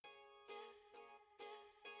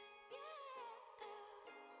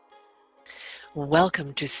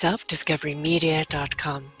Welcome to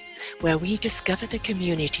selfdiscoverymedia.com, where we discover the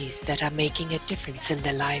communities that are making a difference in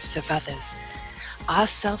the lives of others. Our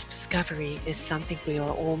self-discovery is something we are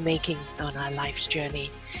all making on our life's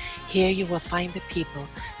journey. Here you will find the people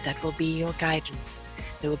that will be your guidance,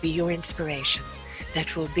 that will be your inspiration,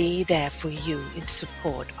 that will be there for you in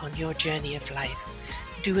support on your journey of life.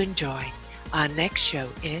 Do enjoy. Our next show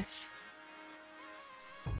is...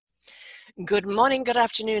 Good morning, good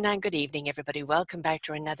afternoon, and good evening, everybody. Welcome back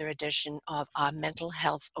to another edition of our Mental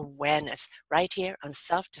Health Awareness right here on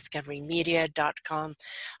selfdiscoverymedia.com.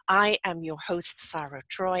 I am your host, Sarah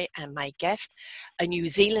Troy, and my guest, a New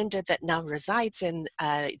Zealander that now resides in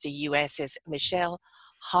the US, is Michelle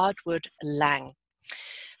Hardwood Lang.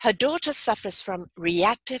 Her daughter suffers from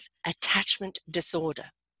reactive attachment disorder.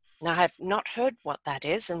 Now, I've not heard what that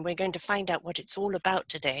is, and we're going to find out what it's all about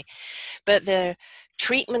today. But the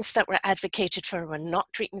treatments that were advocated for were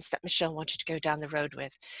not treatments that Michelle wanted to go down the road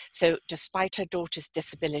with. So despite her daughter's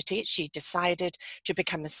disability, she decided to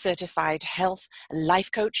become a certified health and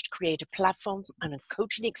life coach to create a platform and a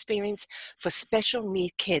coaching experience for special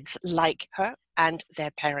need kids like her and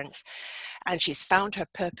their parents. And she's found her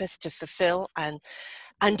purpose to fulfill and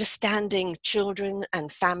understanding children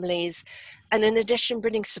and families, and in addition,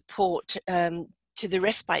 bringing support to the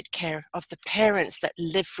respite care of the parents that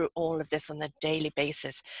live through all of this on a daily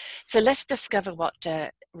basis. So let's discover what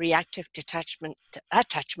reactive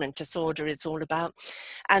attachment disorder is all about,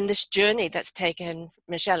 and this journey that's taken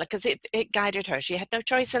Michelle, because it guided her. She had no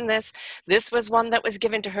choice in this. This was one that was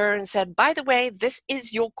given to her and said, by the way, this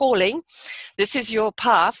is your calling. This is your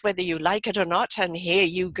path, whether you like it or not, and here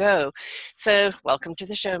you go. So welcome to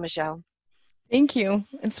the show, Michelle. Thank you.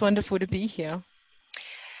 It's wonderful to be here.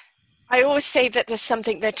 I always say that there's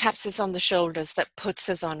something that taps us on the shoulders that puts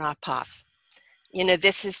us on our path. You know,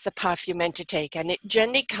 this is the path you're meant to take, and it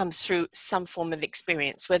generally comes through some form of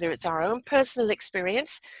experience, whether it's our own personal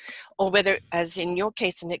experience or whether, as in your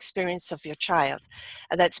case, an experience of your child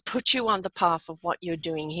that's put you on the path of what you're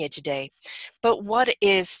doing here today. But what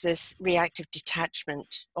is this reactive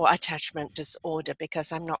detachment or attachment disorder?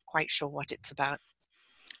 Because I'm not quite sure what it's about.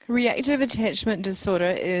 Reactive attachment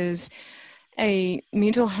disorder is a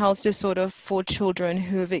mental health disorder for children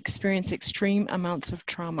who have experienced extreme amounts of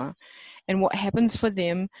trauma. And what happens for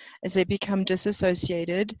them is they become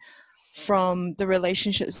disassociated from the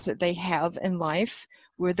relationships that they have in life,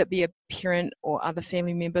 whether it be a parent or other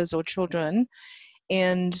family members or children.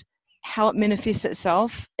 And how it manifests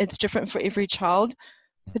itself, it's different for every child.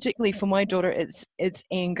 Particularly for my daughter, it's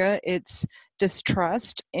anger, it's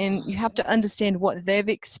distrust, and you have to understand what they've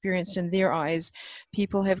experienced in their eyes.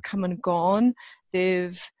 People have come and gone.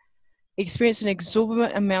 They've experienced an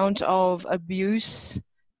exorbitant amount of abuse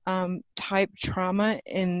type trauma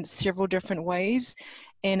in several different ways,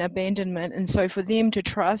 and abandonment. And so for them to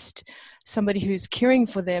trust somebody who's caring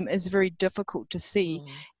for them is very difficult to see.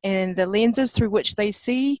 And the lenses through which they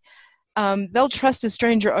see, they'll trust a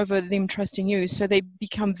stranger over them trusting you. So they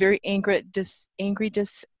become very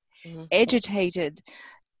agitated,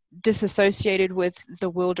 disassociated with the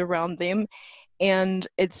world around them. And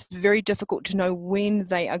it's very difficult to know when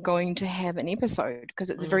they are going to have an episode, because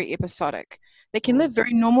it's very episodic. They can live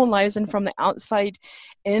very normal lives and from the outside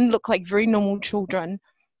in look like very normal children,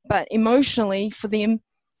 but emotionally for them,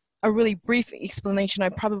 a really brief explanation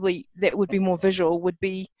that would be more visual would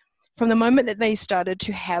be from the moment that they started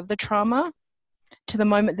to have the trauma to the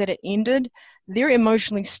moment that it ended, they're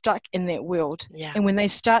emotionally stuck in that world. Yeah. And when they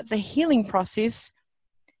start the healing process,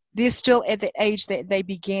 they're still at the age that they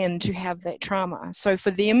began to have that trauma. So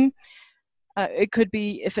for them, it could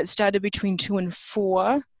be if it started between 2 and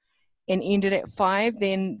 4 and ended at 5,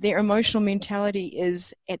 then their emotional mentality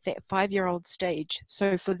is at that 5-year-old stage.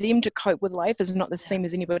 So for them to cope with life is not the same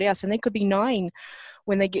as anybody else. And they could be 9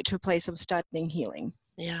 when they get to a place of starting healing.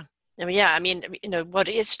 Yeah. I mean, you know, what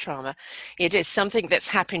is trauma? It is something that's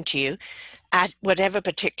happened to you at whatever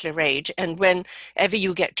particular age, and whenever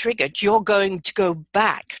you get triggered, you're going to go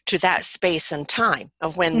back to that space and time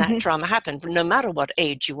of when that trauma happened, no matter what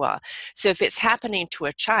age you are. So if it's happening to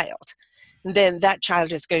a child, then that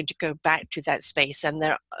child is going to go back to that space, and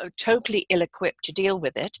they're totally ill-equipped to deal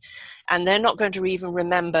with it, and they're not going to even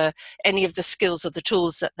remember any of the skills or the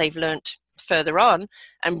tools that they've learned further on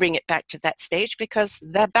and bring it back to that stage, because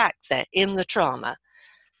they're back there in the trauma.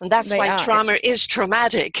 And that's why trauma is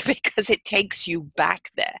traumatic, because it takes you back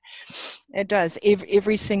there. It does,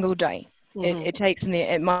 every single day. It takes them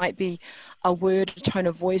there. It might be a word, a tone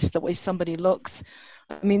of voice, the way somebody looks.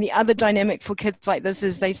 I mean, the other dynamic for kids like this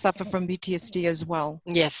is they suffer from PTSD as well.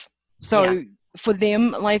 Yes. So for them,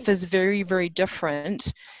 life is very, very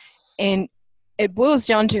different. And it boils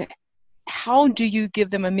down to how do you give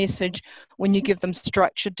them a message when you give them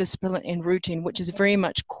structure, discipline, and routine, which is very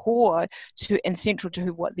much core to and central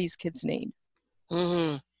to what these kids need.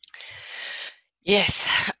 Mm-hmm.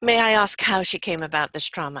 Yes. May I ask how she came about this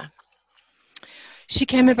trauma? She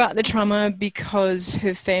came about the trauma because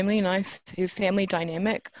her family life, her family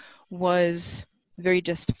dynamic was very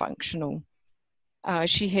dysfunctional.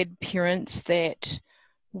 She had parents that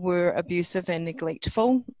were abusive and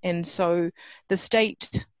neglectful, and so the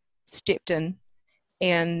state stepped in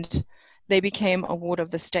and they became a ward of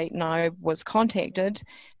the state, and I was contacted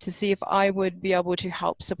to see if I would be able to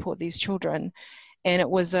help support these children. And it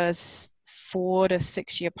was a 4 to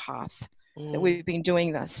 6 year path that we've been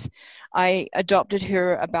doing this. I adopted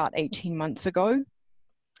her about 18 months ago,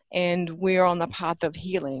 and we're on the path of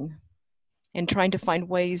healing and trying to find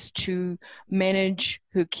ways to manage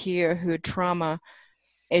her care, her trauma,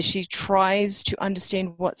 as she tries to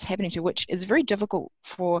understand what's happening to her, which is very difficult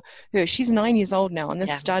for her. She's 9 years old now, and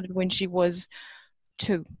this started when she was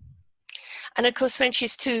 2. And of course, when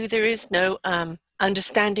she's 2, there is no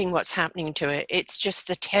understanding what's happening to her. It's just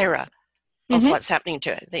the terror of what's happening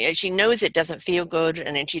to her. She knows it doesn't feel good,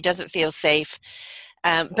 and then she doesn't feel safe,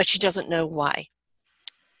 but she doesn't know why.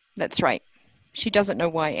 That's right. She doesn't know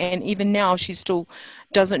why. And even now, she still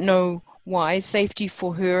doesn't know why. Safety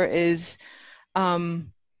for her is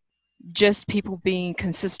just people being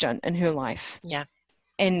consistent in her life. Yeah.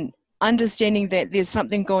 And understanding that there's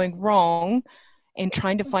something going wrong and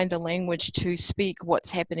trying to find the language to speak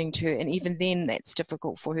what's happening to her. And even then, that's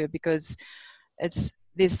difficult for her because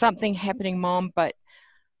there's something happening, Mom, but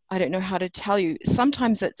I don't know how to tell you.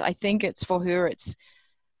 Sometimes I think it's for her, it's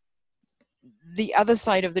the other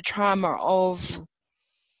side of the trauma of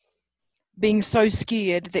being so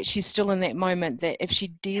scared that she's still in that moment that if she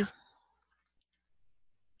dares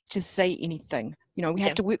to say anything, we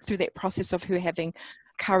have to work through that process of her having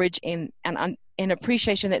courage and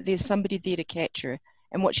appreciation that there's somebody there to catch her,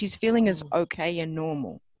 and what she's feeling is okay and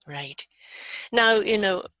normal. Right. Now,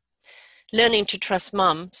 learning to trust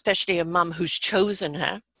Mom, especially a mom who's chosen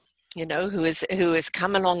her, who has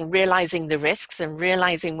come along realizing the risks and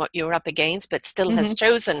realizing what you're up against, but still has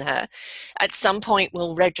chosen her, at some point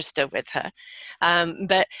will register with her.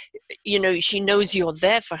 But, she knows you're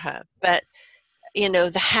there for her. But,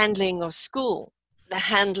 the handling of school, the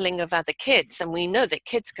handling of other kids, and we know that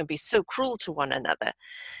kids can be so cruel to one another.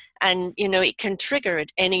 And, it can trigger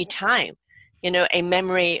at any time, a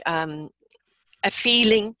memory, a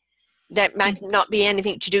feeling that might not be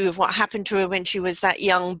anything to do with what happened to her when she was that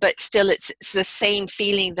young, but still it's the same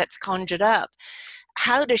feeling that's conjured up.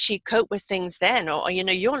 How does she cope with things then? Or,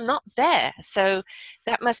 you're not there. So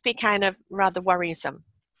that must be kind of rather worrisome.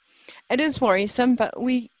 It is worrisome, but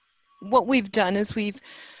what we've done is we've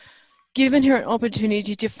given her an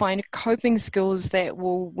opportunity to find coping skills that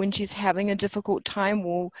will, when she's having a difficult time,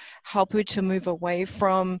 will help her to move away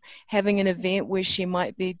from having an event where she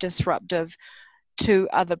might be disruptive to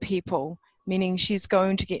other people, meaning she's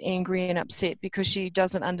going to get angry and upset because she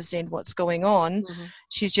doesn't understand what's going on.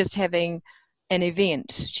 She's just having an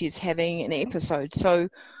event, she's having an episode. So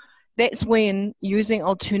that's when using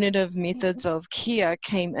alternative methods of care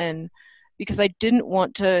came in, because I didn't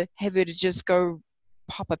want to have her to just go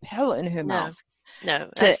pop a pill in her mouth. No,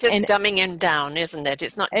 it's just dumbing him down, isn't it?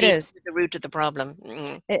 It's not deep to the root of the problem.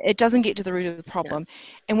 It doesn't get to the root of the problem. No.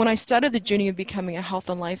 And when I started the journey of becoming a health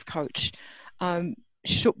and life coach,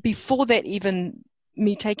 before that, even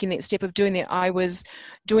me taking that step of doing that, I was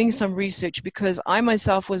doing some research because I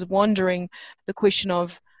myself was wondering the question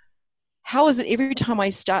of how is it every time I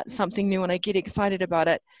start something new and I get excited about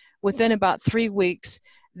it, within about 3 weeks,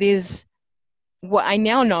 there's what I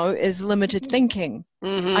now know is limited thinking.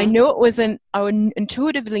 I knew it wasn't, I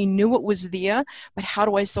intuitively knew it was there, but how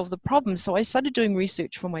do I solve the problem? So I started doing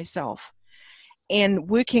research for myself and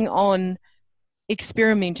working on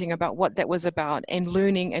experimenting about what that was about and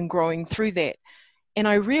learning and growing through that. And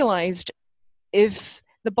I realized if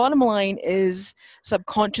the bottom line is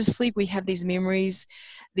subconsciously we have these memories,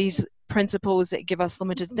 these principles that give us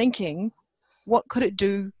limited thinking, what could it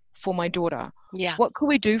do for my daughter? What could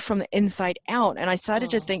we do from the inside out? And I started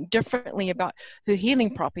to think differently about her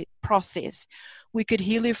healing process. We could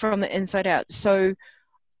heal her from the inside out. So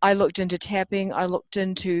I looked into tapping, I looked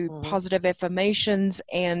into positive affirmations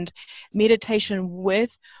and meditation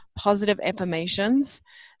with positive affirmations,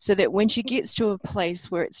 so that when she gets to a place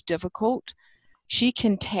where it's difficult, she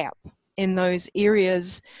can tap in those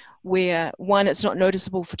areas where, one, it's not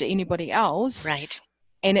noticeable to anybody else, right,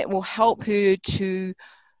 and it will help her to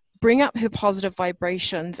bring up her positive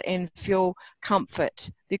vibrations and feel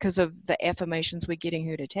comfort because of the affirmations we're getting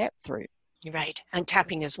her to tap through. You're right. And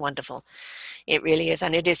tapping is wonderful. It really is.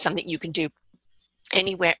 And it is something you can do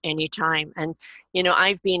anywhere, anytime. And,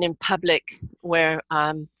 I've been in public where,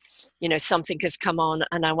 something has come on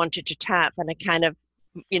and I wanted to tap, and I kind of,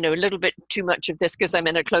 a little bit too much of this because I'm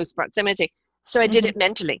in a close proximity. So I did Hmm. it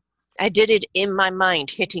mentally. I did it in my mind,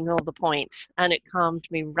 hitting all the points, and it calmed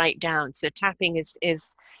me right down. So tapping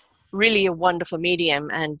is really a wonderful medium.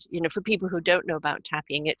 And, for people who don't know about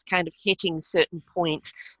tapping, it's kind of hitting certain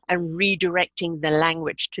points and redirecting the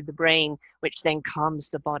language to the brain, which then calms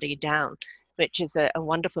the body down, which is a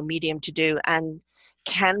wonderful medium to do and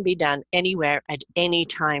can be done anywhere at any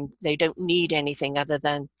time. They don't need anything other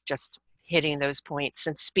than just hitting those points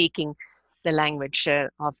and speaking the language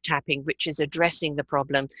of tapping, which is addressing the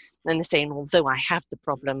problem and saying, although I have the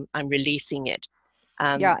problem, I'm releasing it.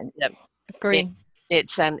 Yeah, Yeah, it, agree.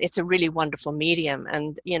 it's a really wonderful medium,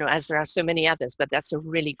 and as there are so many others, but that's a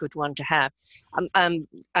really good one to have.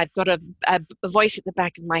 I've got a voice at the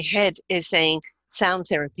back of my head is saying sound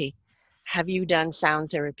therapy. Have you done sound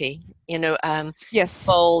therapy? Yes.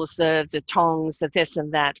 Bowls, the tongs, the this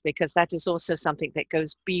and that, because that is also something that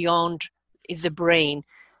goes beyond the brain,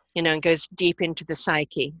 and goes deep into the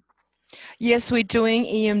psyche. Yes, we're doing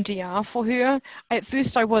EMDR for her. At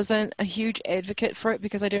first, I wasn't a huge advocate for it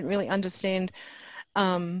because I didn't really understand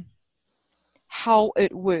um, how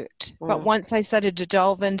it worked. But Mm, once I started to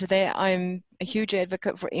delve into that, I'm a huge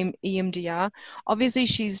advocate for EMDR. Obviously,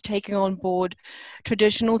 she's taking on board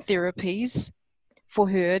traditional therapies for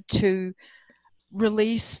her to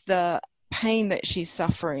release the pain that she's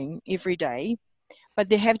suffering every day. But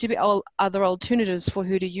there have to be other alternatives for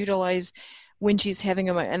her to utilize when she's having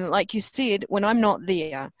a moment. And like you said, when I'm not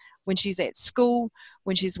there, when she's at school,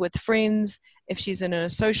 when she's with friends, if she's in a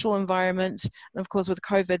social environment, and of course with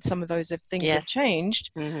COVID, some of those things have yes.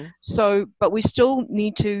 changed. Hmm. So, but we still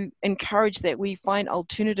need to encourage that we find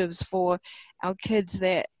alternatives for our kids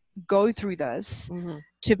that go through this Hmm.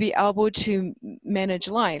 to be able to manage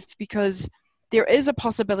life, because there is a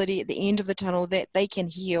possibility at the end of the tunnel that they can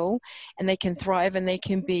heal and they can thrive and they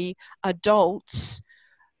can be adults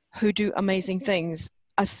who do amazing things.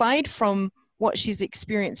 Aside from what she's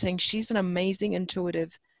experiencing, she's an amazing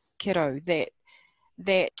intuitive kiddo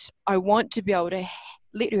that I want to be able to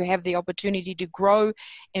let her have the opportunity to grow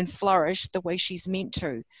and flourish the way she's meant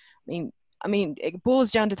to. I mean, it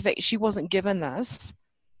boils down to the fact she wasn't given this.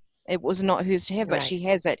 It was not hers to have, but Right. she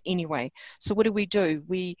has it anyway. So what do?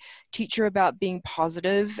 We teach her about being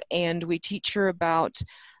positive, and we teach her about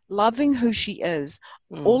loving who she is.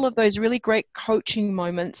 Mm. All of those really great coaching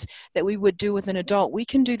moments that we would do with an adult, we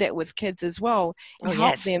can do that with kids as well and Oh,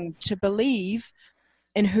 help yes. them to believe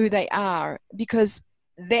in who they are, because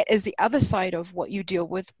that is the other side of what you deal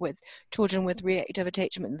with children with reactive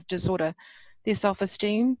attachment disorder, their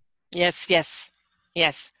self-esteem. Yes, yes,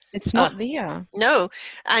 yes. It's Uh, not there. no,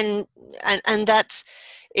 and and that's,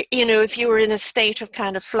 if you were in a state of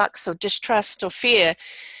kind of flux or distrust or fear,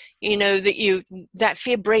 that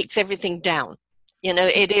fear breaks everything down.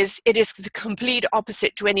 It is the complete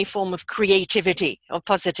opposite to any form of creativity or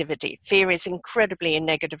positivity. Fear is incredibly a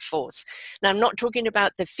negative force. Now, I'm not talking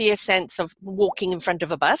about the fear sense of walking in front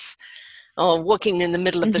of a bus or walking in the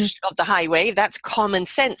middle of the Hmm. of the highway. That's common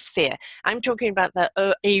sense fear. I'm talking about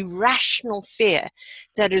the irrational fear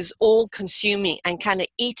that is all consuming and kind of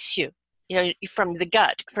eats you, from the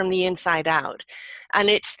gut, from the inside out. And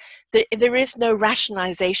there is no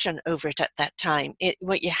rationalization over it at that time.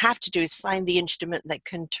 What you have to do is find the instrument that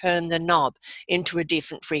can turn the knob into a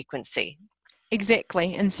different frequency.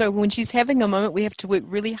 Exactly. And so when she's having a moment, we have to work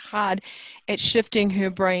really hard at shifting her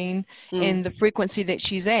brain Mm, and the frequency that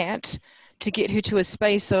she's at to get her to a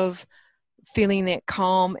space of feeling that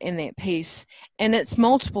calm and that peace. And it's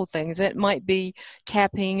multiple things. It might be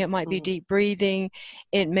tapping, it might be mm, deep breathing,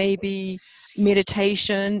 it may be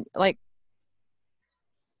meditation. Like,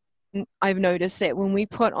 I've noticed that when we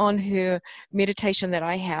put on her meditation that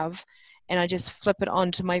I have, and I just flip it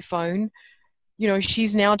onto my phone,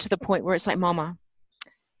 she's now to the point where it's like, Mama,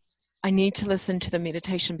 I need to listen to the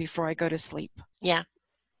meditation before I go to sleep. yeah.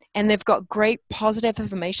 And they've got great positive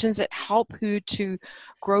affirmations that help her to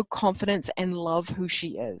grow confidence and love who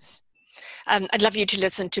she is. I'd love you to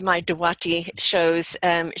listen to my Dawati shows.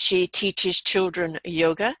 She teaches children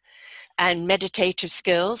yoga and meditative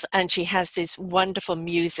skills, and she has this wonderful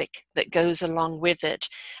music that goes along with it,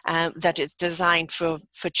 that is designed for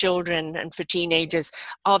children and for teenagers,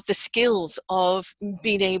 of the skills of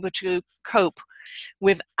being able to cope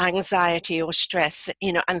with anxiety or stress,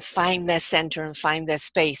 and find their center and find their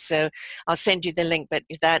space. So I'll send you the link, but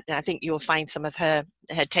that, I think you'll find some of her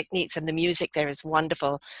her techniques, and the music there is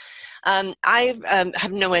wonderful. I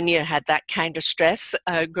have nowhere near had that kind of stress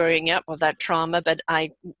growing up, or that trauma, but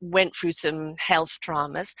I went through some health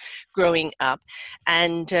traumas growing up,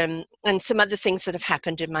 and some other things that have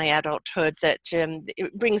happened in my adulthood that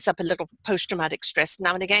it brings up a little post-traumatic stress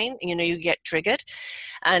now and again. You get triggered,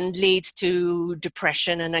 and leads to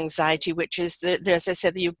depression and anxiety, which is, as I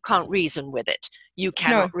said, you can't reason with it. You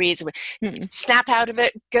cannot reason with it. Snap out of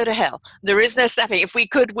it, go to hell. There is no snapping. If we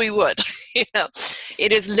could, we would.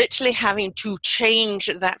 It is literally having to change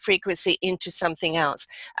that frequency into something else.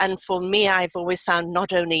 And for me, I've always found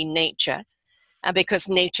not only nature, because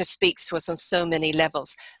nature speaks to us on so many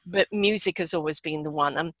levels, but music has always been the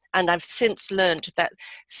one. And I've since learned that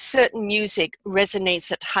certain music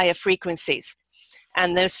resonates at higher frequencies.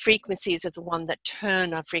 And those frequencies are the one that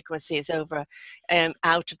turn our frequencies over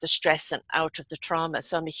out of the stress and out of the trauma.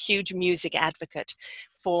 So I'm a huge music advocate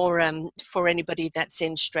for anybody that's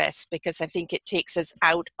in stress, because I think it takes us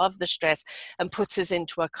out of the stress and puts us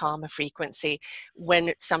into a calmer frequency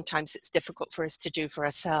when sometimes it's difficult for us to do for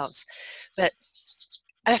ourselves. But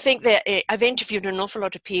I think that I've interviewed an awful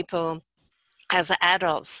lot of people as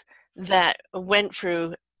adults that went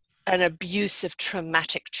through an abusive,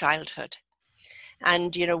 traumatic childhood.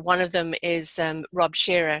 And, one of them is Rob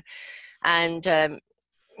Shearer, and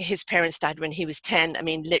his parents died when he was 10. I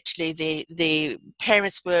mean, literally the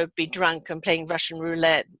parents would be drunk and playing Russian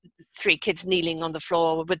roulette, 3 kids kneeling on the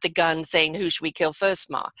floor with the gun saying, "Who should we kill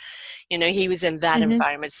first, Ma?" He was in that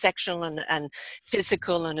environment, sexual and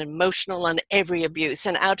physical and emotional and every abuse.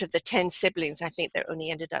 And out of the 10 siblings, I think there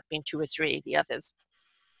only ended up being 2 or 3. The others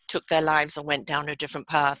took their lives and went down a different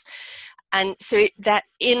path. And so that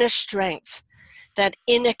inner strength, that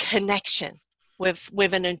inner connection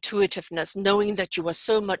with an intuitiveness, knowing that you are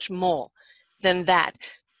so much more than that,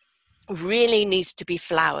 really needs to be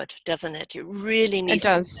flowered, doesn't it? It really needs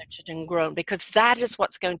to be nurtured and grown, because that is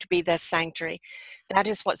what's going to be their sanctuary. That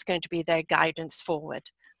is what's going to be their guidance forward.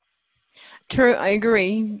 True, I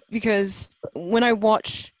agree, because when I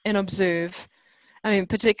watch and observe, I mean,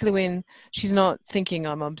 particularly when she's not thinking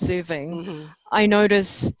I'm observing, I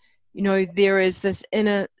notice, there is this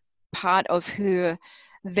inner part of her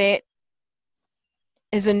that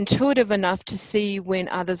is intuitive enough to see when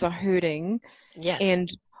others are hurting, and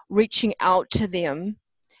reaching out to them,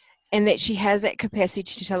 and that she has that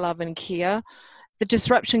capacity to love and care. The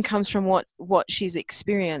disruption comes from what she's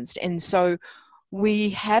experienced, and so we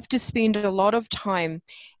have to spend a lot of time,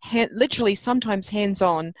 literally sometimes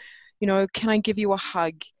hands-on, can I give you a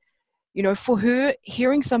hug? For her,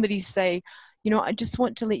 hearing somebody say, I just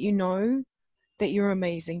want to let you know that you're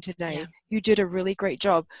amazing today. Yeah. You did a really great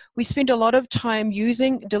job. We spend a lot of time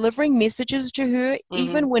delivering messages to her,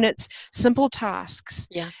 even when it's simple tasks.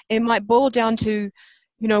 Yeah. It might boil down to,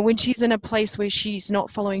 when she's in a place where she's not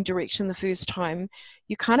following direction the first time,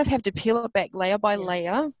 you kind of have to peel it back layer by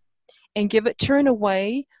layer and give it to her in a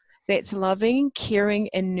way that's loving, caring,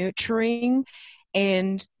 and nurturing.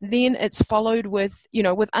 And then it's followed with,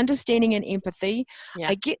 with understanding and empathy. Yeah.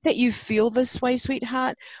 I get that you feel this way,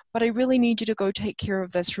 sweetheart, but I really need you to go take care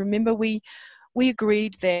of this. Remember, we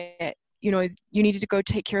agreed that, you needed to go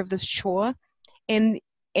take care of this chore. And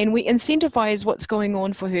we incentivize what's going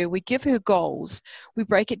on for her. We give her goals. We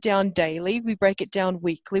break it down daily. We break it down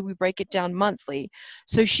weekly. We break it down monthly.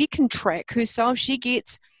 So she can track herself. She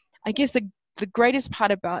gets, I guess, the greatest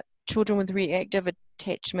part about children with reactive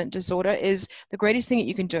attachment disorder is the greatest thing that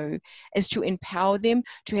you can do is to empower them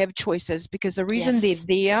to have choices, because the reason they're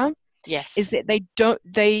there is that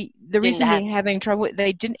the reason they're having trouble,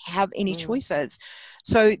 they didn't have any choices.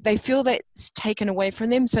 So they feel that's taken away from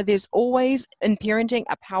them. So there's always in parenting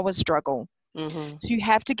a power struggle. So you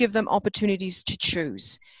have to give them opportunities to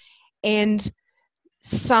choose. And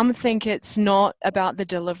some think it's not about the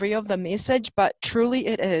delivery of the message, but truly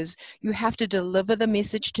it is. You have to deliver the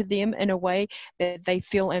message to them in a way that they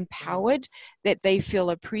feel empowered, that they feel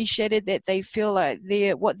appreciated, that they feel like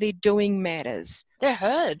what they're doing matters. They're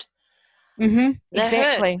heard.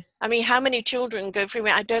 Exactly. Heard. I mean, how many children go through,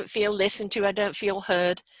 I don't feel listened to, I don't feel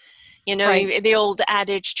heard. The old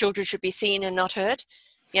adage, children should be seen and not heard.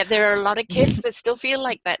 Yet there are a lot of kids that still feel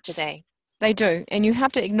like that today. They do. And you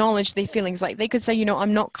have to acknowledge their feelings. Like they could say,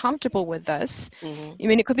 I'm not comfortable with this. I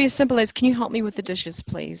mean, it could be as simple as, can you help me with the dishes,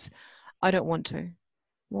 please? I don't want to.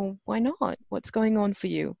 Well, why not? What's going on for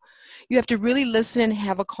you? You have to really listen and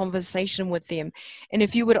have a conversation with them. And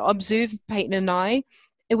if you would observe Peyton and I,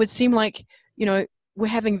 it would seem like, we're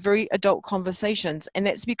having very adult conversations. And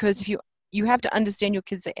that's because if you have to understand your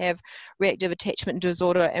kids that have reactive attachment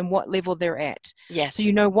disorder and what level they're at. Yes. So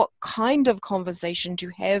you know what kind of conversation to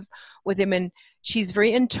have with them. And she's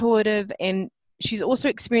very intuitive, and she's also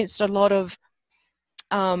experienced a lot of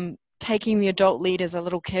taking the adult lead as a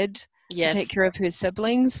little kid to take care of her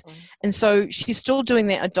siblings. And so she's still doing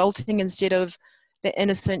that adulting instead of the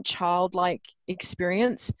innocent childlike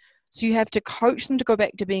experience. So you have to coach them to go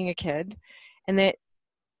back to being a kid. And that,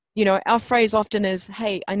 you know, our phrase often is,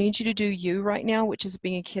 hey, I need you to do you right now, which is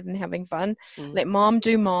being a kid and having fun. Let mom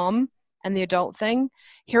do mom and the adult thing.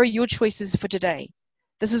 Here are your choices for today.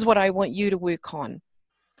 This is what I want you to work on.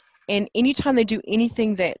 And anytime they do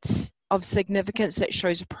anything that's of significance that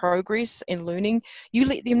shows progress and learning, you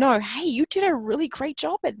let them know, hey, you did a really great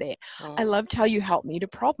job at that. I loved how you helped me to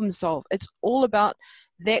problem solve. It's all about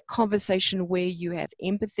that conversation where you have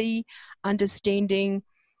empathy, understanding,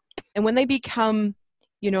 and when they become,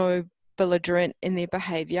 you know, belligerent in their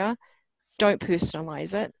behavior, don't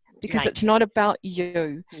personalize it, because it's not about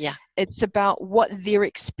you. It's about what they're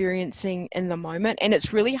experiencing in the moment. And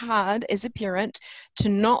it's really hard as a parent to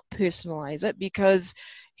not personalize it, because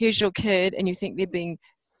here's your kid and you think they're being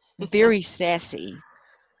very sassy,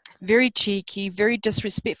 very cheeky, very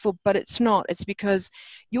disrespectful, but it's not. It's because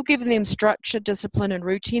you're giving them structure, discipline, and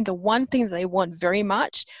routine, the one thing that they want very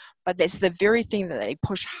much, but that's the very thing that they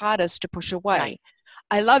push hardest to push away.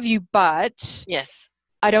 I love you, but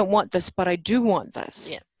I don't want this, but I do want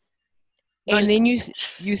this. And then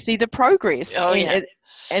you see the progress. And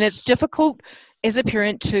it's difficult as a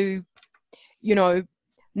parent to, you know,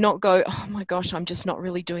 not go, oh my gosh, I'm just not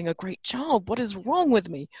really doing a great job. What is wrong with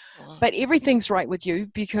me? But everything's right with you,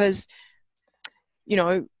 because, you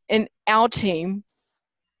know, in our team,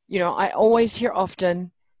 you know, I always hear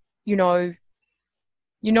often, you know,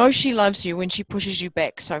 she loves you when she pushes you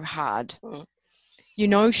back so hard. You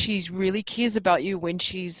know, she really cares about you when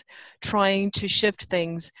she's trying to shift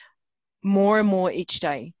things more and more each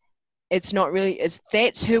day. It's not really,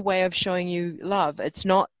 that's her way of showing you love. It's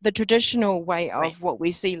not the traditional way of what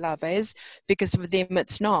we see love as, because for them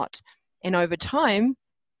it's not. And over time,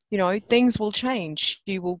 you know, things will change.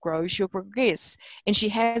 She will grow, she'll progress. And she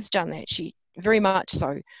has done that. She very much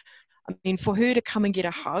so. I mean, for her to come and get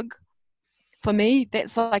a hug, for me,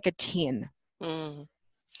 that's like a 10.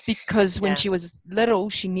 Because when she was little,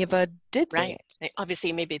 she never did that.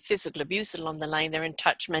 Obviously, maybe physical abuse along the line there, and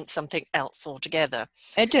touch meant something else altogether.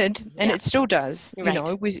 It did, and it still does. You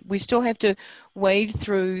know, we still have to wade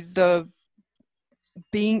through the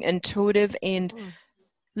being intuitive and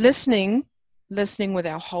listening with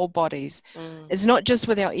our whole bodies. It's not just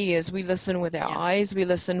with our ears. We listen with our eyes, we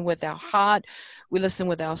listen with our heart, we listen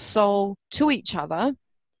with our soul to each other,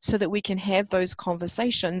 so that we can have those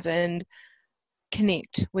conversations and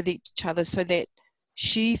connect with each other, so that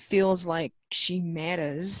she feels like she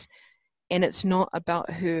matters, and it's not about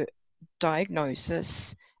her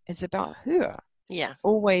diagnosis, it's about her.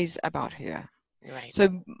 Always about her.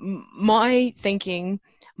 So my thinking,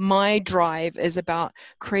 my drive is about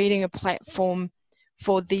creating a platform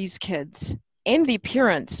for these kids and their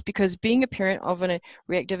parents, because being a parent of a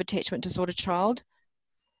reactive attachment disorder child,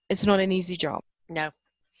 it's not an easy job. No.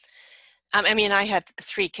 I mean, I had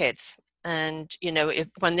 3 kids. And, you know,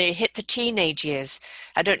 when they hit the teenage years,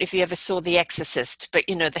 I don't know if you ever saw The Exorcist, but,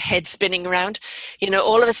 you know, the head spinning around, you know,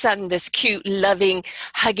 all of a sudden this cute, loving,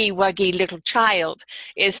 huggy-wuggy little child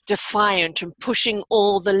is defiant and pushing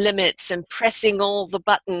all the limits and pressing all the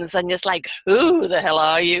buttons, and just like, who the hell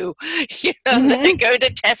are you? You know, they're going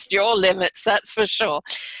to test your limits, that's for sure.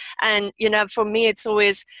 And, you know, for me, it's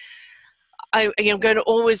always, I'm going to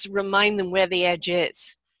always remind them where the edge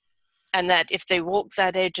is. And that if they walk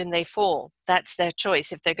that edge and they fall, that's their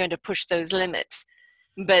choice, if they're going to push those limits.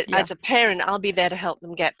 But as a parent, I'll be there to help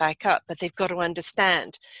them get back up. But they've got to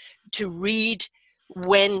understand, to read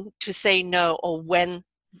when to say no, or when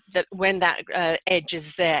that edge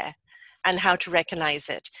is there, and how to recognize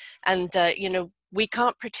it. And, you know, we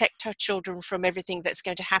can't protect our children from everything that's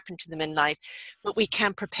going to happen to them in life, but we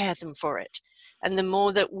can prepare them for it. And the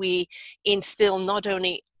more that we instill not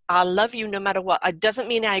only I'll love you no matter what. It doesn't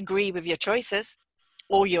mean I agree with your choices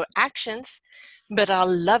or your actions, but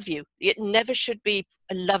I'll love you. It never should be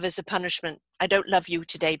a love as a punishment. I don't love you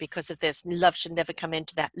today because of this. Love should never come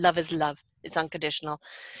into that. Love is love. It's unconditional.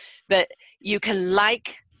 But you can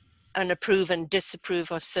like and approve and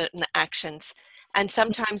disapprove of certain actions. And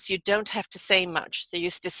sometimes you don't have to say much. They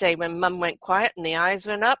used to say when mum went quiet and the eyes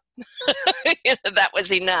went up, you know, that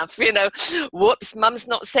was enough. You know, whoops, mum's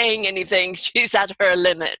not saying anything. She's at her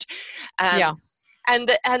limit. And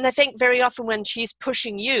I think very often when she's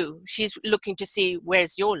pushing you, she's looking to see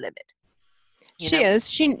where's your limit. She is.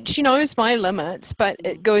 She knows my limits, but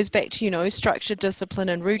it goes back to, you know, structure, discipline,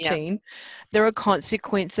 and routine. There are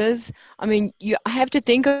consequences. I mean, I have to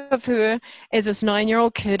think of her as this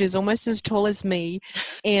 9-year-old kid who's almost as tall as me,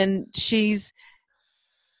 and she's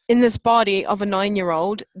in this body of a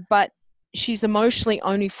 9-year-old, but she's emotionally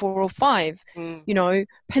only 4 or 5, you know,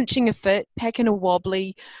 pinching a fit, packing a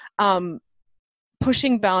wobbly,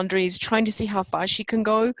 pushing boundaries, trying to see how far she can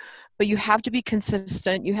go. But you have to be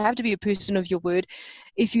consistent. You have to be a person of your word.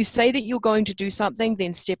 If you say that you're going to do something,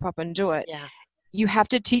 then step up and do it. Yeah. You have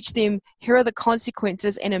to teach them, here are the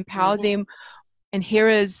consequences, and empower them, and here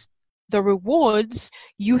is the rewards.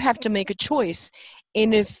 You have to make a choice.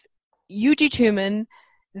 And if you determine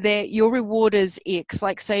that your reward is X,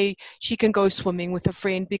 like say she can go swimming with a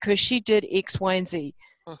friend because she did X, Y, and Z,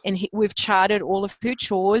 and we've charted all of her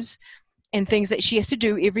chores and things that she has to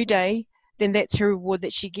do every day, then that's her reward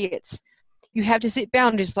that she gets. You have to set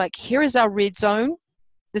boundaries, like, here is our red zone.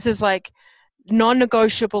 This is like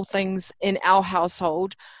non-negotiable things in our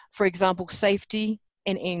household. For example, safety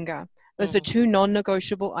and anger. Those are 2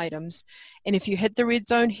 non-negotiable items. And if you hit the red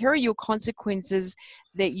zone, here are your consequences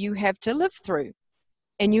that you have to live through.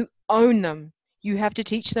 And you own them. You have to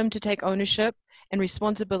teach them to take ownership and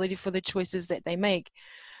responsibility for the choices that they make.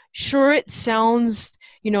 Sure, it sounds,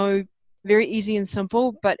 you know, very easy and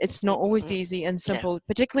simple, but it's not always easy and simple,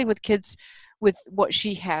 particularly with kids with what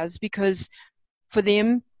she has, because for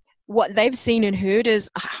them, what they've seen and heard is,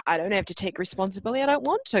 I don't have to take responsibility. I don't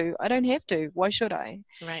want to. I don't have to. Why should I?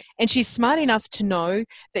 Right. And she's smart enough to know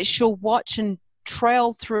that she'll watch and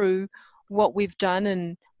trail through what we've done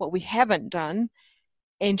and what we haven't done.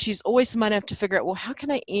 And she's always smart enough to figure out, well, how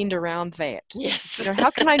can I end around that? Yes. You know,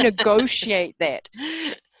 how can I negotiate that?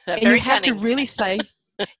 And you have to really say,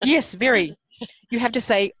 yes, very. You have to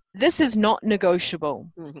say, this is not negotiable.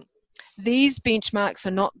 These benchmarks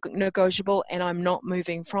are not negotiable, and I'm not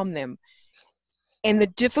moving from them. And the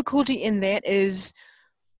difficulty in that is,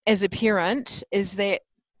 as a parent, is that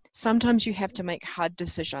sometimes you have to make hard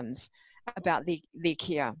decisions about their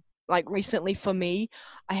care. Like recently for me,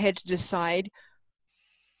 I had to decide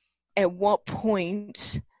at what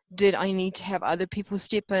point did I need to have other people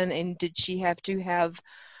step in, and did she have to have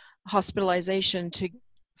hospitalization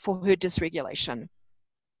for her dysregulation?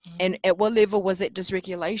 And at what level was that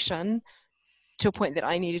dysregulation to a point that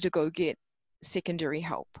I needed to go get secondary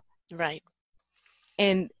help? Right.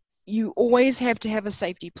 And you always have to have a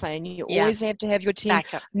safety plan. You always have to have your team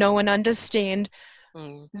know and understand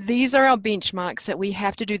these are our benchmarks that we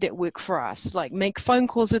have to do that work for us. Like make phone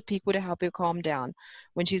calls with people to help her calm down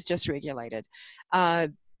when she's dysregulated.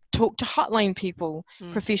 Talk to hotline people,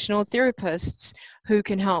 professional therapists who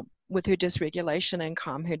can help with her dysregulation and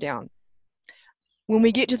calm her down. When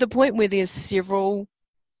we get to the point where there's several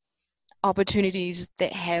opportunities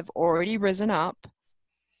that have already risen up,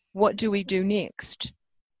 what do we do next?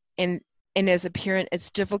 And as a parent,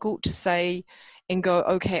 it's difficult to say and go,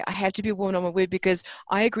 okay, I have to be a woman on my word because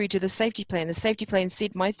I agreed to the safety plan. The safety plan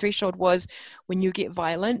said my threshold was when you get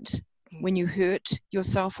violent, when you hurt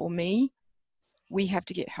yourself or me, we have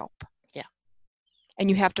to get help. Yeah. And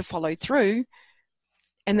you have to follow through.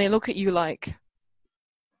 And they look at you like,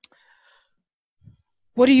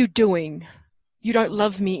 what are you doing? You don't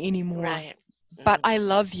love me anymore. Right. But I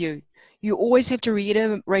love you. You always have to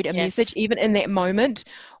reiterate a message, even in that moment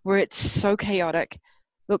where it's so chaotic.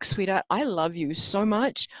 Look, sweetheart, I love you so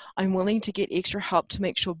much. I'm willing to get extra help to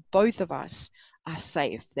make sure both of us are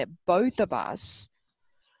safe, that both of us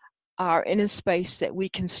are in a space that we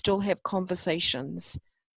can still have conversations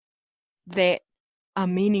that are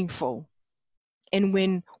meaningful. And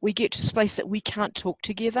when we get to a place that we can't talk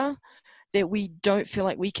together, that we don't feel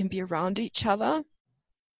like we can be around each other,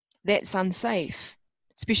 that's unsafe,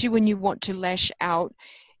 especially when you want to lash out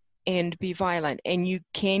and be violent. And you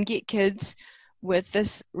can get kids with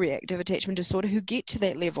this reactive attachment disorder who get to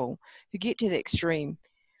that level, who get to the extreme.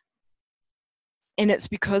 And it's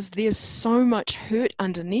because there's so much hurt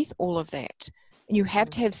underneath all of that. And you have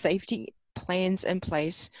to have safety plans in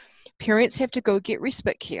place. Parents have to go get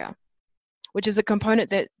respite care, which is a component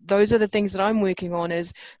that those are the things that I'm working on,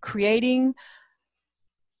 is creating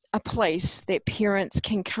a place that parents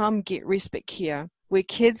can come get respite care, where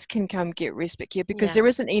kids can come get respite care, because there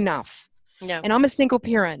isn't enough. No. And I'm a single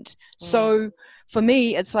parent. So for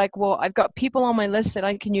me, it's like, well, I've got people on my list that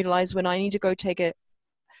I can utilize when I need to go take a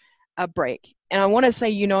break. And I want to say,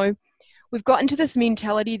 you know, we've gotten to this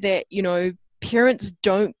mentality that, you know, parents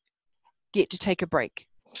don't get to take a break.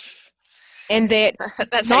 And that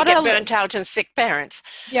that's how you get burnt out and sick parents.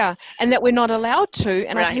 Yeah, and that we're not allowed to.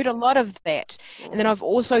 And I've heard a lot of that. And then I've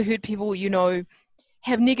also heard people, you know,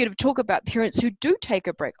 have negative talk about parents who do take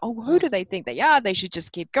a break. Oh, who do they think they are? They should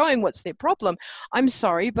just keep going. What's their problem? I'm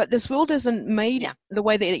sorry, but this world isn't made the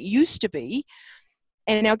way that it used to be.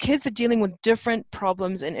 And our kids are dealing with different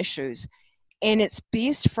problems and issues. And it's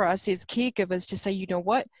best for us as caregivers to say, you know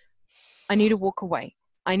what? I need to walk away.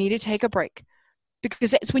 I need to take a break.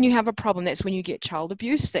 Because that's when you have a problem. That's when you get child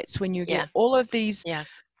abuse. That's when you get all of these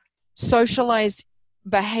socialized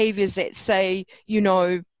behaviors that say,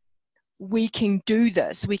 we can do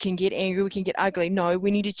this. We can get angry. We can get ugly. No,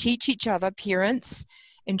 we need to teach each other, parents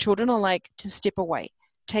and children alike, to step away.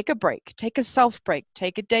 Take a break. Take a self break.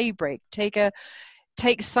 Take a day break.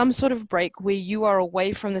 Take some sort of break where you are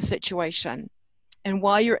away from the situation. And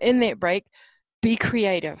while you're in that break, be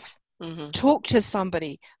creative. Mm-hmm. Talk to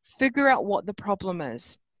somebody. Figure out what the problem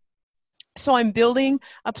is. So I'm building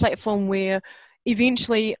a platform where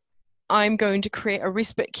eventually I'm going to create a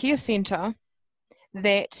respite care center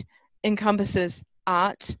that encompasses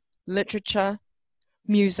art, literature,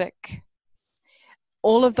 music,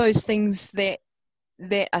 all of those things that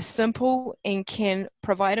are simple and can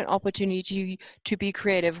provide an opportunity to be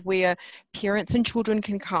creative, where parents and children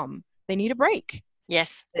can come. They need a break.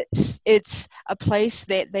 Yes. It's a place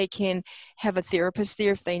that they can have a therapist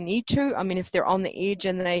there if they need to. I mean, if they're on the edge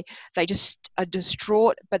and they just are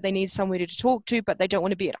distraught, but they need somebody to talk to, but they don't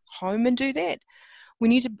want to be at home and do that.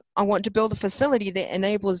 I want to build a facility that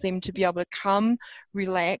enables them to be able to come,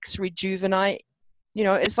 relax, rejuvenate.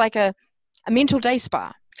 It's like a mental day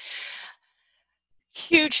spa.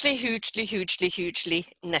 Hugely, hugely, hugely, hugely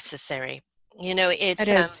necessary. It's,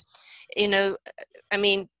 It is. I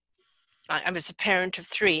mean, I was a parent of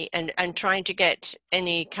 3, and trying to get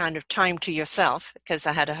any kind of time to yourself, because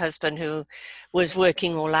I had a husband who was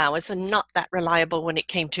working all hours and not that reliable when it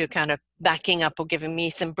came to kind of backing up or giving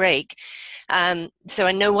me some break. So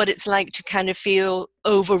I know what it's like to kind of feel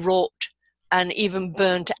overwrought and even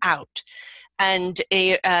burnt out. And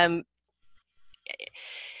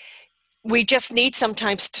we just need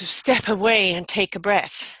sometimes to step away and take a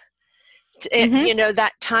breath. Mm-hmm.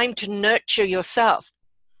 That time to nurture yourself,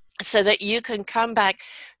 so that you can come back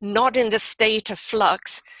not in the state of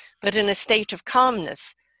flux, but in a state of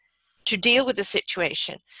calmness to deal with the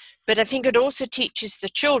situation. But I think it also teaches the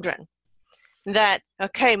children that,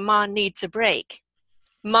 okay, Ma needs a break.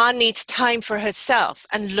 Ma needs time for herself,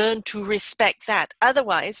 and learn to respect that.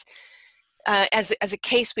 Otherwise, as a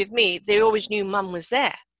case with me, they always knew Mum was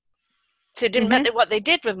there. So it didn't matter what they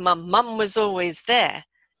did with Mum. Mum was always there.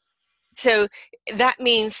 So that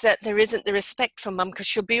means that there isn't the respect for Mum, because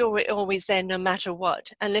she'll be always there no matter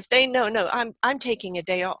what. And if they know, no, I'm taking a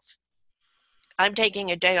day off. I'm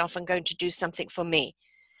taking a day off and going to do something for me.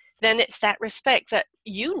 Then it's that respect that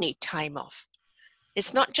you need time off.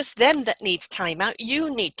 It's not just them that needs time out.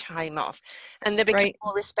 You need time off. And they become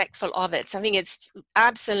more respectful of it. So I think it's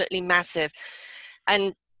absolutely massive.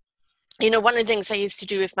 And one of the things I used to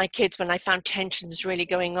do with my kids when I found tensions really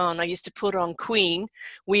going on, I used to put on Queen,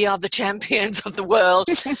 We Are the Champions of the World,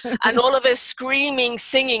 and all of us screaming,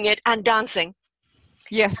 singing it, and dancing.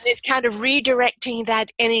 Yes. And it's kind of redirecting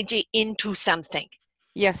that energy into something.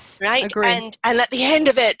 Yes. Right? Agree. And at the end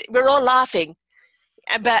of it, we're all laughing.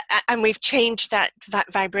 And we've changed that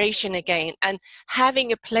vibration again, and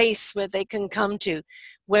having a place where they can come to,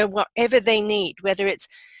 where whatever they need, whether it's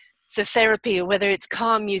the therapy or whether it's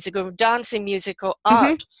calm music or dancing music or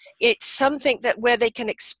art, it's something where they can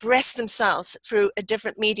express themselves through a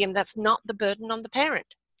different medium that's not the burden on the parent.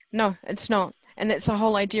 No, it's not. And that's the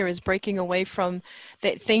whole idea, is breaking away from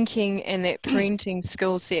that thinking and that parenting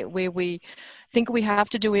skill set where we think we have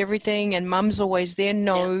to do everything and Mum's always there.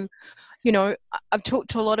 No, I've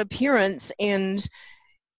talked to a lot of parents and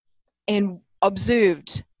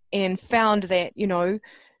observed and found that,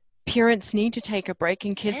 parents need to take a break,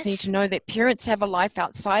 and kids need to know that parents have a life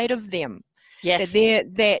outside of them. Yes.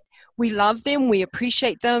 That we love them, we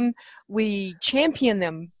appreciate them, we champion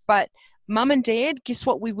them. But Mum and Dad, guess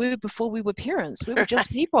what we were before we were parents? We were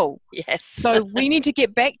just people. Yes. So we need to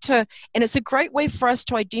get back to, and it's a great way for us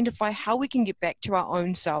to identify how we can get back to our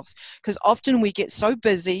own selves. Because often we get so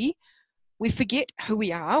busy, we forget who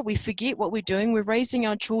we are, we forget what we're doing, we're raising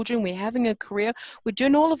our children, we're having a career, we're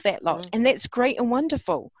doing all of that lot. And that's great and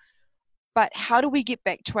wonderful. But how do we get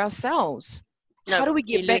back to ourselves? How do we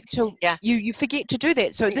get back to, you forget to do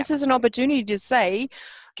that. So this is an opportunity to say,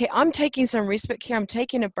 okay, I'm taking some respite care, I'm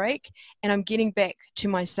taking a break, and I'm getting back to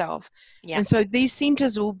myself. And so these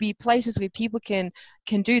centers will be places where people can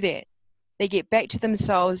do that. They get back to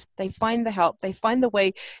themselves, they find the help, they find the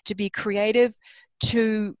way to be creative,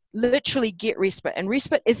 to literally get respite. And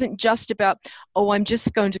respite isn't just about, oh, I'm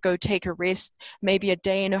just going to go take a rest, maybe a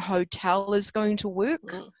day in a hotel is going to work.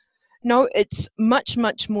 No, it's much,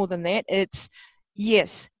 much more than that. It's,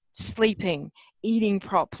 yes, sleeping, eating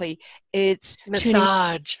properly. It's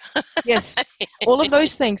massage. Yes, all of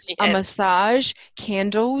those things. Yes. A massage,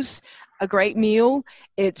 candles, a great meal.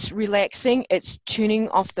 It's relaxing. It's tuning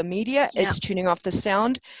off the media. It's tuning off the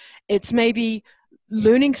sound. It's maybe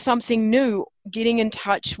learning something new, getting in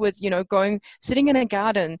touch with, sitting in a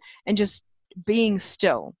garden and just being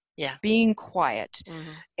still, being quiet,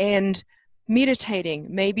 and meditating.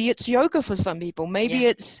 Maybe it's yoga for some people. Maybe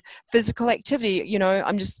it's physical activity.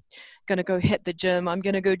 I'm just going to go hit the gym. I'm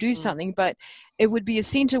going to go do something. But it would be a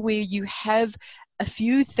center where you have a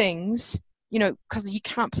few things, because you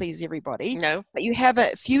can't please everybody. No. But you have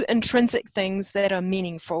a few intrinsic things that are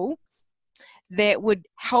meaningful, that would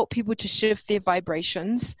help people to shift their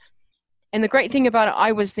vibrations. And the great thing about it,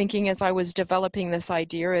 I was thinking as I was developing this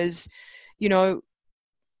idea, is,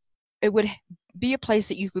 it would be a place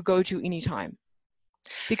that you could go to anytime,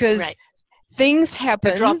 because things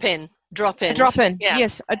happen. A drop-in. A drop-in.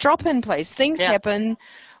 Yes, a drop-in place. Things happen.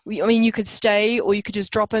 You could stay, or you could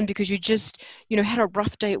just drop in because you just, had a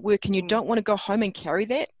rough day at work and you don't want to go home and carry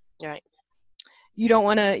that. Right. You don't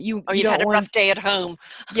want to. Or you've had a rough day at home.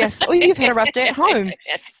 Yes, or you've had a rough day at home.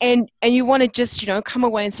 Yes. And you want to just, come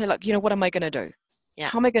away and say, look, what am I going to do? Yeah.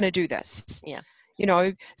 How am I going to do this? Yeah.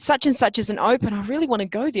 Such and such isn't open. I really want to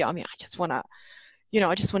go there. I just want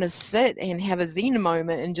to, sit and have a Zen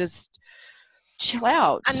moment and just chill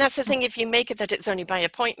out. And that's the thing, if you make it that it's only by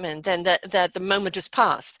appointment, then the moment is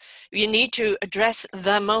past. You need to address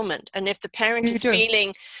the moment. And if the parent is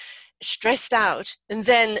feeling stressed out, and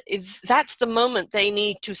then if that's the moment they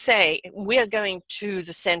need to say, we're going to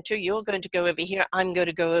the center, you're going to go over here, I'm going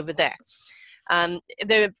to go over there.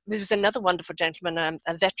 There was another wonderful gentleman,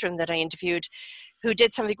 a veteran that I interviewed, who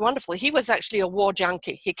did something wonderful. He was actually a war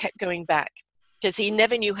junkie. He kept going back because he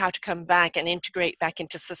never knew how to come back and integrate back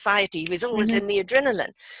into society. He was always in the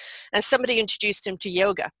adrenaline. And somebody introduced him to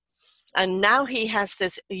yoga. And now he has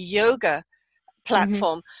this yoga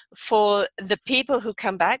platform for the people who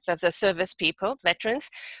come back, the service people, veterans,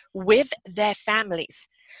 with their families.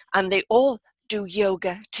 And they all do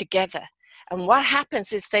yoga together. And what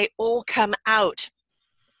happens is they all come out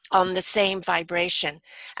on the same vibration.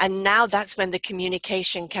 And now that's when the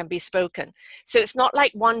communication can be spoken. So it's not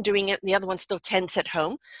like one doing it and the other one still tense at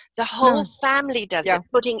home. The whole family does it,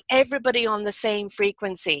 putting everybody on the same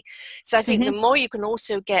frequency. So I think the more you can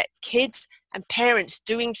also get kids and parents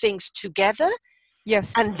doing things together,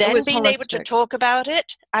 and then being able to talk about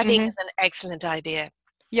it, I think is an excellent idea.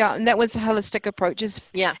 Yeah, and that was a holistic approach, is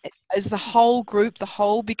the whole group,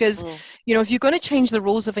 because, if you're going to change the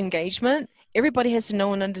rules of engagement, everybody has to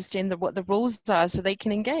know and understand what the rules are so they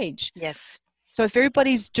can engage. Yes. So if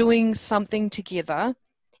everybody's doing something together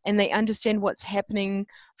and they understand what's happening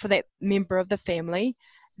for that member of the family,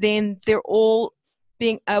 then they're all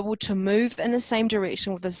being able to move in the same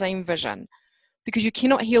direction with the same vision. Because you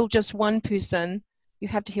cannot heal just one person, you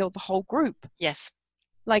have to heal the whole group. Yes.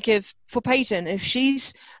 Like for Peyton, if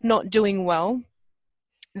she's not doing well,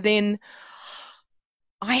 then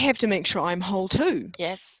I have to make sure I'm whole too.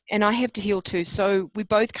 Yes. And I have to heal too. So we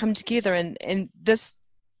both come together, and this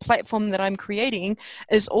platform that I'm creating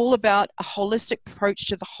is all about a holistic approach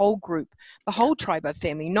to the whole group, the whole tribe of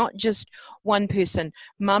family, not just one person.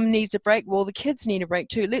 Mum needs a break. Well, the kids need a break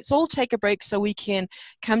too. Let's all take a break so we can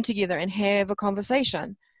come together and have a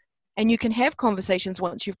conversation. And you can have conversations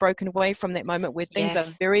once you've broken away from that moment where things are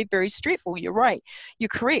very, very stressful. You're right. You're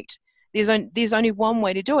correct. There's only one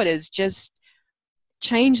way to do it, is just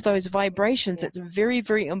change those vibrations. It's very,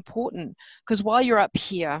 very important, because while you're up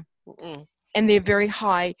here and they're very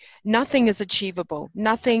high, nothing is achievable.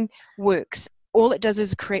 Nothing works. All it does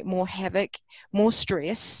is create more havoc, more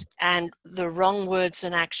stress. And the wrong words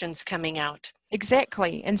and actions coming out.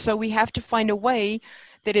 Exactly. And so we have to find a way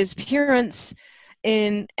that, as parents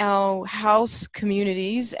in our house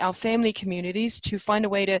communities, our family communities, to find a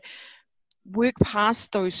way to work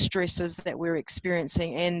past those stresses that we're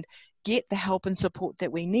experiencing and get the help and support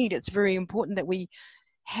that we need. It's very important that we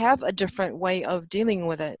have a different way of dealing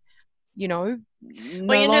with it.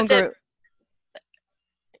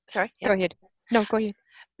 Sorry. Go ahead. No, go ahead.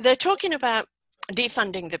 They're talking about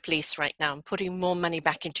defunding the police right now and putting more money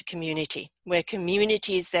back into community, where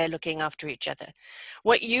communities, they're looking after each other.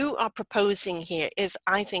 What you are proposing here is,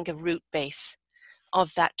 I think, a root base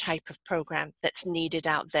of that type of program that's needed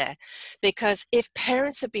out there. Because if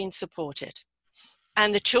parents are being supported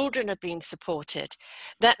and the children are being supported,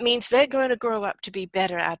 that means they're going to grow up to be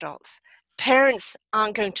better adults. Parents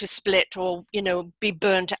aren't going to split or, be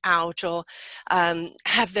burnt out or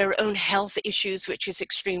have their own health issues, which is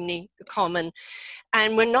extremely common.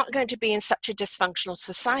 And we're not going to be in such a dysfunctional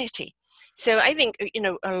society. So I think,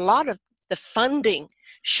 a lot of the funding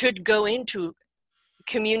should go into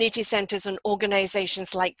community centers and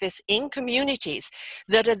organizations like this in communities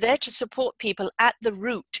that are there to support people at the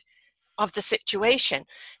root of the situation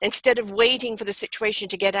instead of waiting for the situation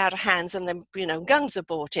to get out of hands and then, guns are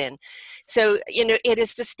brought in. So, it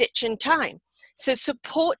is the stitch in time. So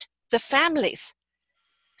support the families,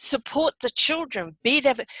 support the children, be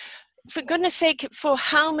there. For goodness sake, for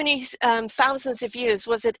how many thousands of years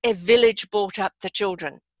was it a village brought up the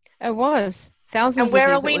children? It was. And Thousands of where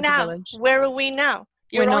years are we it was a now? village. Where are we now?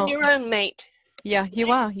 You're We're on not. your own, mate. Yeah,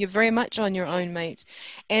 you are. You're very much on your own, mate.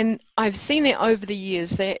 And I've seen that over the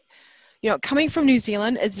years that, coming from New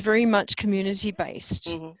Zealand, it's very much community-based.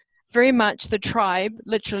 Mm-hmm. Very much the tribe,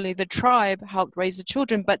 literally the tribe helped raise the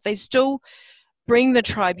children, but they still bring the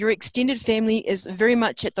tribe. Your extended family is very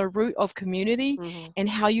much at the root of community and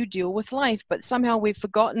how you deal with life. But somehow we've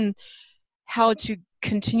forgotten how to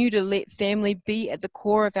continue to let family be at the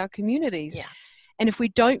core of our communities. Yeah. And if we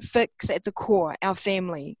don't fix at the core our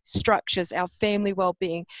family structures, our family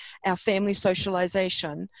well-being, our family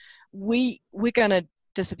socialization, we're going to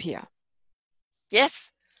disappear.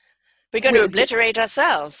 Yes. We're going to obliterate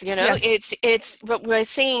ourselves, Yeah. It's what we're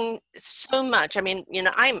seeing so much. I mean,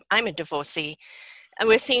 I'm a divorcee, and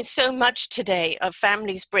we're seeing so much today of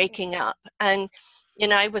families breaking up. And,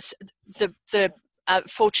 I was the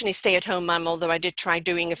fortunately stay-at-home mom, although I did try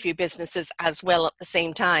doing a few businesses as well at the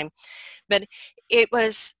same time. But it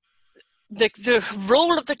was the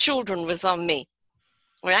role of the children was on me.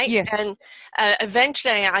 Right. Yes. And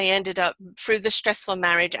eventually I ended up, through the stressful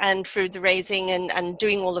marriage and through the raising and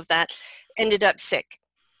doing all of that, ended up sick.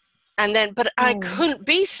 And then, but I couldn't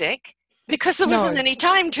be sick because there wasn't any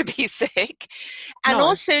time to be sick. And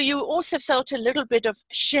also, you also felt a little bit of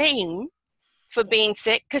shame for being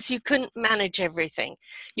sick because you couldn't manage everything.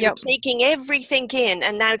 You're taking everything in,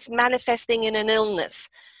 and now it's manifesting in an illness.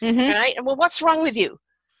 Right. And well, what's wrong with you?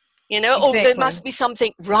 Exactly. Oh, there must be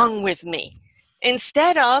something wrong with me.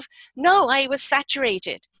 Instead of, no, I was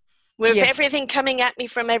saturated. With everything coming at me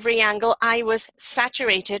from every angle, I was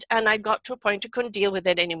saturated, and I got to a point I couldn't deal with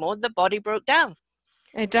it anymore. The body broke down.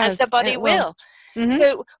 It does. As the body will. Mm-hmm.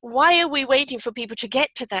 So why are we waiting for people to get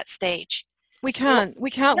to that stage? We can't. We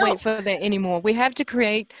can't wait for that anymore. We have to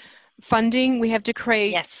create funding. We have to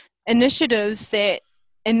create initiatives that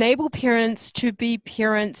enable parents to be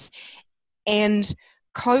parents and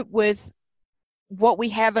cope with what we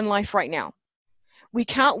have in life right now. We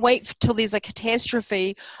can't wait till there's a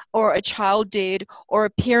catastrophe or a child dead or a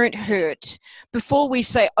parent hurt before we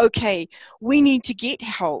say, okay, we need to get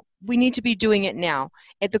help. We need to be doing it now.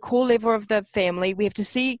 At the core level of the family, we have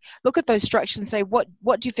to look at those structures and say,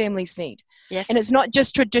 what do families need? Yes. And it's not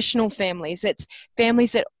just traditional families. It's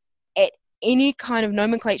families that at any kind of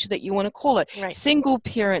nomenclature that you want to call it. Right. Single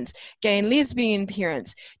parents, gay and lesbian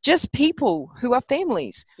parents, just people who are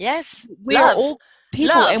families. Yes. We are all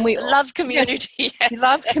people, and we love community. Yes. We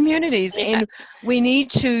love communities, and we need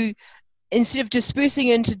to, instead of dispersing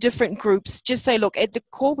into different groups, just say, look, at the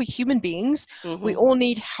core, we're human beings. We all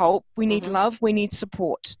need help. We need love. We need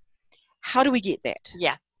support. How do we get that?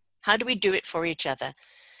 Yeah. How do we do it for each other?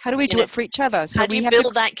 How do we do it for each other? So how do you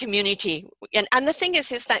build that community? And the thing is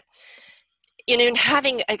that, in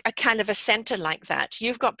having a kind of a center like that,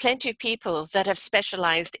 you've got plenty of people that have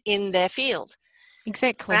specialized in their field.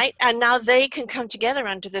 Exactly. Right. And now they can come together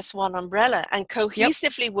under this one umbrella and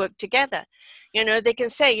cohesively work together. They can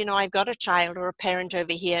say, I've got a child or a parent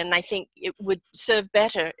over here, and I think it would serve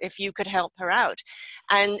better if you could help her out.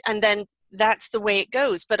 And then that's the way it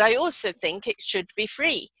goes. But I also think it should be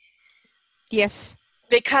free. Yes.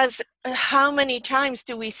 Because how many times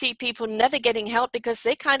do we see people never getting help because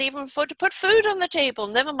they can't even afford to put food on the table,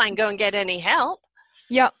 never mind go and get any help?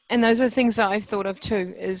 Yeah, and those are the things that I've thought of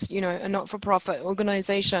too, is, a not-for-profit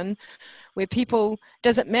organization where people,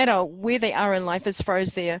 doesn't matter where they are in life as far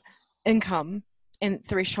as their income and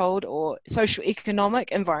threshold or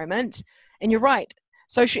socio-economic environment. And you're right,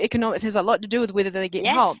 socio-economics has a lot to do with whether they get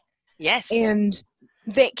help. Yes. And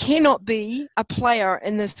that cannot be a player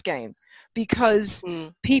in this game because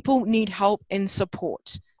people need help and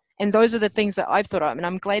support. And those are the things that I've thought of. And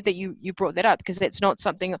I'm glad that you brought that up, because that's not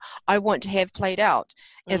something I want to have played out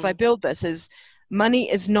as I build this. Is money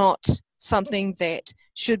is not something that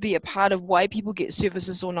should be a part of why people get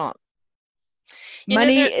services or not.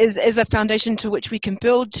 Money is a foundation to which we can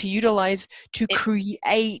build, to utilize, to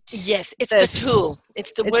create. Yes, it's the tool.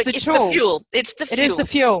 It's the work. It's the fuel. It's the fuel. It is the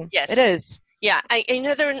fuel. Yes, it is. Yeah,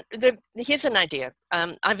 here's an idea.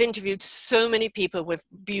 I've interviewed so many people with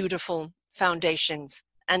beautiful foundations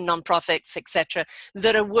and nonprofits, etc.,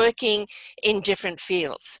 that are working in different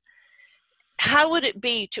fields. How would it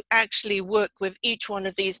be to actually work with each one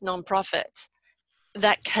of these nonprofits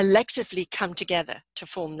that collectively come together to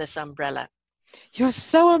form this umbrella? You're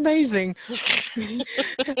so amazing.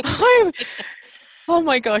 Oh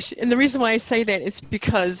my gosh. And the reason why I say that is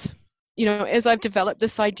because, you know, as I've developed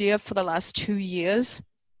this idea for the last 2 years,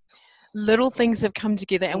 little things have come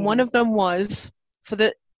together. And one Mm. of them was for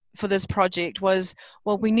the for this project was,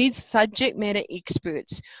 well, we need subject matter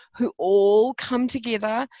experts who all come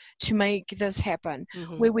together to make this happen,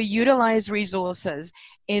 Mm-hmm. where we utilize resources.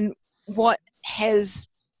 And what has,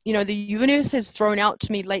 you know, the universe has thrown out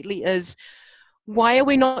to me lately is, why are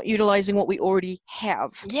we not utilizing what we already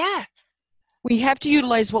have? Yeah. We have to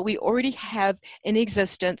utilize what we already have in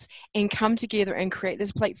existence and come together and create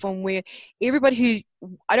this platform where everybody who,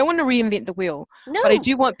 I don't want to reinvent the wheel, but I No.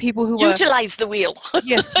 do want people who are, Utilize the wheel.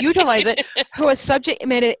 yes, utilize it, who are subject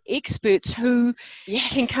matter experts who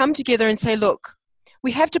can Yes. come together and say, look,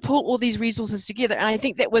 we have to pull all these resources together. And I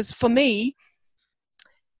think that was for me,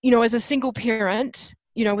 you know, as a single parent,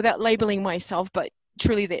 you know, without labeling myself, but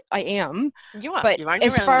truly that I am. You are. But You're on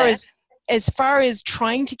as your own far there. as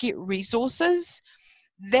trying to get resources,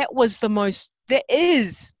 that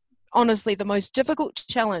is honestly the most difficult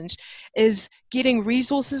challenge, is getting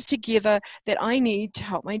resources together that I need to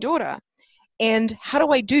help my daughter. And how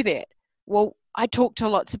do I do that? Well, I talk to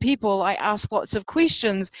lots of people, I ask lots of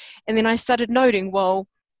questions, and then I started noting, well,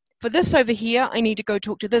 for this over here, I need to go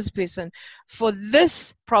talk to this person. For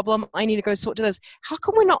this problem, I need to go talk to this. How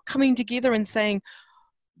come we're not coming together and saying,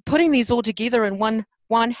 putting these all together in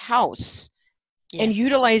one house and Yes.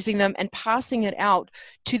 utilizing them and passing it out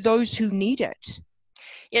to those who need it?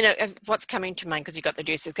 You know, what's coming to mind, because you've got the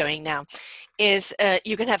juices going now, is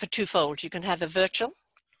you can have a twofold. You can have a virtual,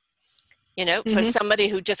 you know, for Mm-hmm. somebody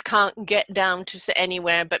who just can't get down to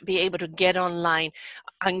anywhere, but be able to get online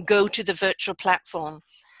and go to the virtual platform.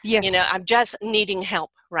 You know, Yes. I'm just needing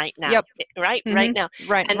help right now, Yep. right Mm-hmm. now,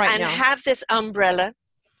 Right and now. have this umbrella.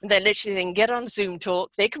 They literally then get on Zoom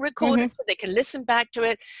talk. They can record Mm-hmm. it so they can listen back to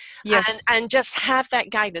it, Yes. and just have that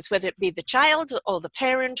guidance, whether it be the child or the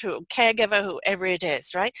parent or caregiver, whoever it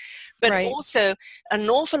is, right? But Right. also, an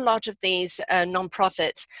awful lot of these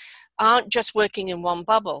nonprofits aren't just working in one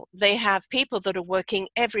bubble. They have people that are working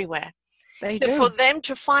everywhere. They So for do. them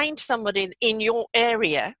to find somebody in your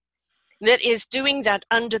area that is doing that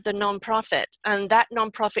under the nonprofit, and that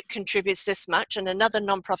nonprofit contributes this much and another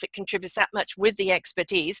nonprofit contributes that much with the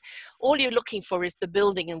expertise, all you're looking for is the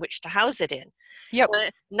building in which to house it in. Yep.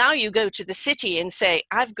 Now you go to the city and say,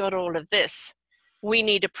 I've got all of this, we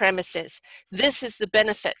need a premises, this is the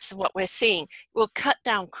benefits of what we're seeing. It will cut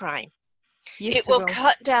down crime, it Yes, it will will.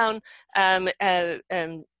 cut down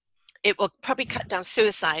it will probably cut down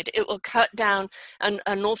suicide. It will cut down an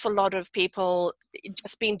awful lot of people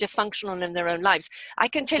just being dysfunctional in their own lives. I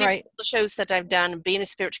can tell you from Right. the shows that I've done, being a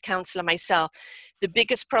spiritual counselor myself, the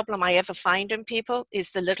biggest problem I ever find in people is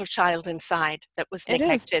the little child inside that was It is.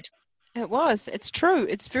 neglected. It was. It's true.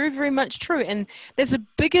 It's very, very much true. And there's the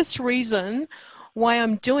biggest reason why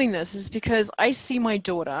I'm doing this is because I see my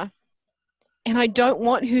daughter, and I don't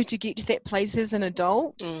want her to get to that place as an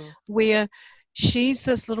adult Mm, where she's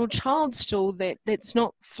this little child still that's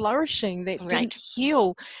not flourishing, that didn't right.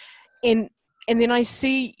 heal. And and then I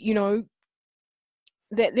see, you know,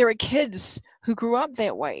 that there are kids who grew up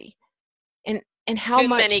that way. And how Too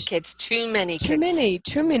much, many kids, too many too kids. many,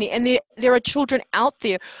 too many. And there are children out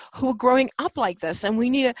there who are growing up like this. And we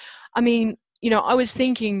need to, I mean, you know, I was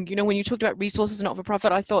thinking, you know, when you talked about resources and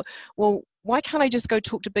not-for-profit, I thought, well, why can't I just go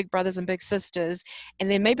talk to Big Brothers and Big Sisters? And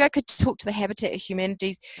then maybe I could talk to the Habitat of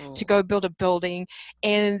Humanity to Mm. go build a building.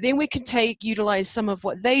 And then we could utilize some of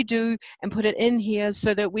what they do and put it in here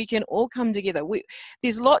so that we can all come together.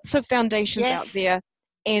 There's lots of foundations out Yes, there,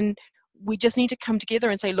 and we just need to come together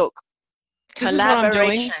and say, look, this is what I'm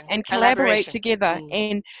doing, collaboration, and collaborate collaboration. together.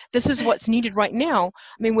 Mm. And this is what's needed right now.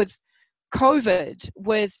 I mean, with COVID,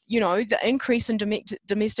 with, you know, the increase in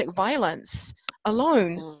domestic violence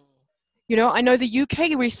alone, Mm. you know, I know the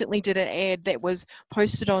UK recently did an ad that was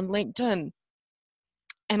posted on LinkedIn,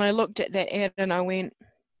 and I looked at that ad and I went,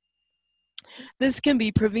 this can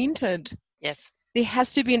be prevented. Yes, There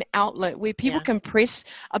has to be an outlet where people yeah. can press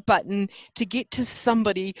a button to get to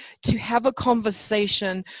somebody, to have a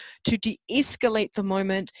conversation, to de-escalate the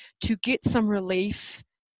moment, to get some relief,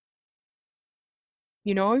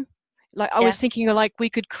 you know? Like, I Yeah. was thinking, like, we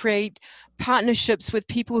could create partnerships with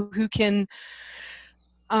people who can,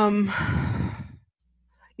 um,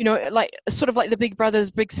 you know, like sort of like the Big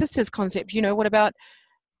Brothers, Big Sisters concept. You know, what about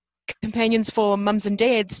companions for mums and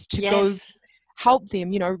dads to go Yes. help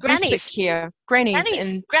them, you know, respite Grannies, care, grannies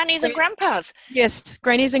grannies, and grannies and grandpas. yes,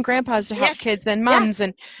 grannies and grandpas to help Yes. kids and Yeah. mums,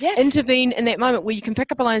 and Yes. intervene in that moment where you can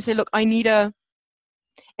pick up a line and say, look, I need and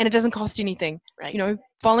it doesn't cost anything, Right. you know,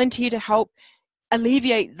 volunteer to help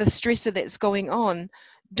alleviate the stressor that's going on.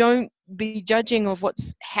 Don't be judging of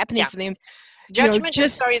what's happening Yeah. for them. Judgment, I'm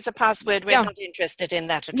just sorry, is a password. We're yeah, not interested in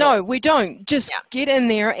that at all. no, we don't. Just Yeah. get in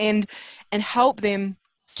there and help them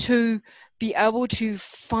to be able to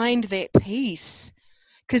find that peace.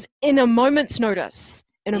 Because in a moment's notice,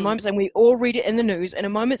 and we all read it in the news, in a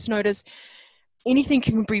moment's notice, anything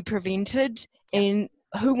can be prevented. Yeah. And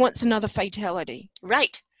who wants another fatality?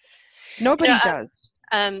 Right. Nobody does.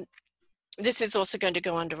 This is also going to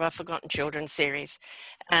go under our Forgotten Children series.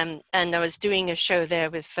 And I was doing a show there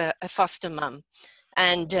with a foster mum.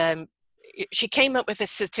 And she came up with a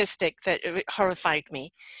statistic that horrified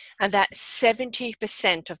me. And that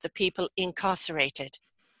 70% of the people incarcerated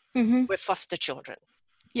were foster children.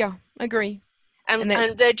 Yeah, agree. And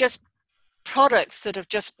they're just products that have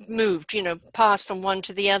just moved, passed from one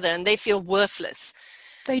to the other, and they feel worthless.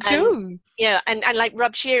 They do. Yeah, and like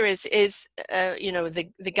Rob Shearer is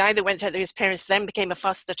the guy that went out there, his parents then became a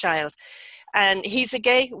foster child. And he's a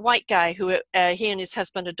gay white guy who he and his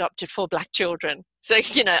husband adopted 4 black children. So,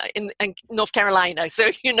 in North Carolina.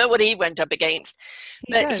 So, what he went up against.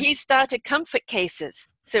 But he started comfort cases.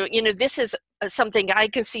 So, this is something I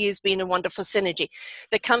can see as being a wonderful synergy.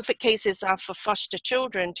 The comfort cases are for foster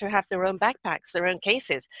children to have their own backpacks, their own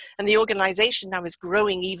cases. And the organization now is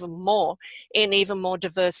growing even more in even more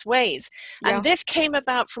diverse ways. Yeah. And this came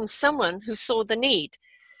about from someone who saw the need.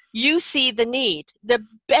 You see the need. The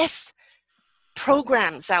best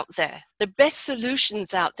programs out there, the best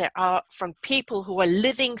solutions out there are from people who are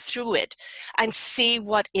living through it and see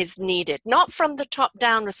what is needed, not from the top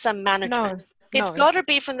down or some management. It's got to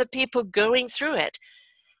be from the people going through it,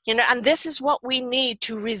 and this is what we need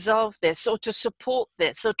to resolve this, or to support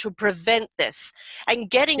this, or to prevent this, and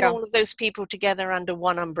getting all of those people together under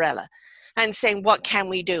one umbrella and saying, what can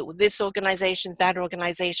we do? This organization, that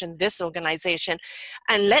organization, this organization,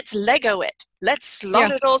 and let's Lego it. Let's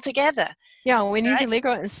slot it all together. Yeah, we need to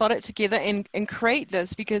Lego it and slot it together and create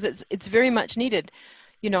this, because it's very much needed.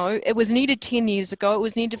 It was needed 10 years ago. It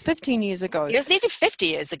was needed 15 years ago. It was needed 50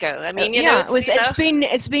 years ago. I mean,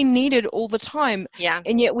 it's been needed all the time. Yeah.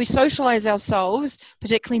 And yet we socialize ourselves,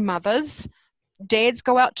 particularly mothers. Dads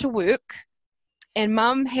go out to work, and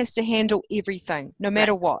mum has to handle everything, no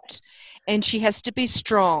matter what. And she has to be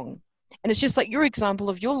strong. And it's just like your example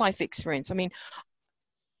of your life experience. I mean,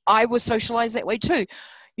 I was socialized that way too.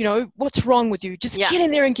 What's wrong with you? Just get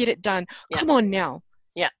in there and get it done. Yeah. Come on now.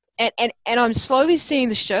 Yeah. And I'm slowly seeing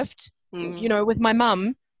the shift, with my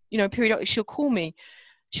mum, periodically she'll call me.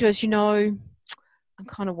 She goes, I'm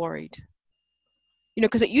kind of worried.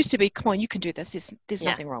 Because it used to be, come on, you can do this. There's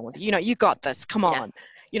nothing wrong with you. You got this. Come on.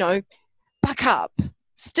 Buck up.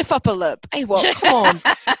 Stiff up a lip. Hey, well, come on.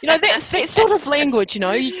 that sort of language,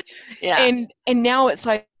 Yeah. And now it's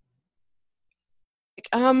like,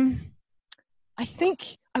 I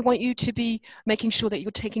think I want you to be making sure that you're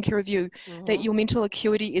taking care of you, that your mental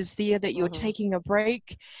acuity is there, that you're taking a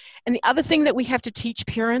break. And the other thing that we have to teach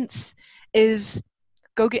parents is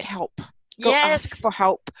go get help. Go ask for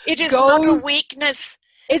help. It is not a weakness.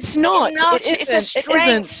 It's not. It's a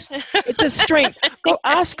strength. It's a strength. Go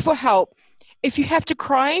ask for help. If you have to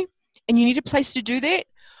cry and you need a place to do that,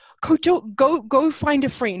 go find a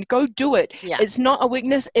friend. Go do it. Yeah. It's not a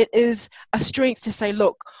weakness. It is a strength to say,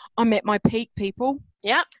 look, I'm at my peak, people.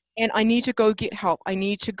 Yeah. And I need to go get help. I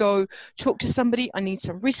need to go talk to somebody. I need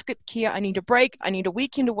some respite care. I need a break. I need a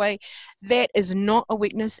weekend away. That is not a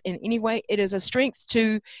weakness in any way. It is a strength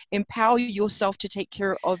to empower yourself to take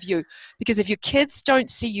care of you. Because if your kids don't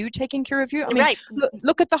see you taking care of you, I mean,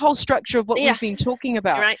 look at the whole structure of what we've been talking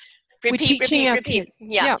about. Right. Repeat.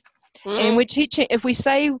 Yeah. And we're teaching, if we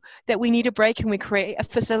say that we need a break and we create a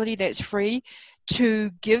facility that's free to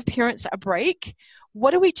give parents a break,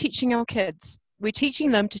 what are we teaching our kids? We're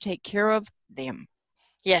teaching them to take care of them.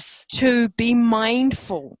 Yes. To be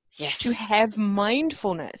mindful. Yes. To have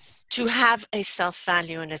mindfulness. To have a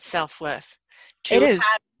self-value and a self-worth. To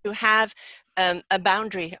have a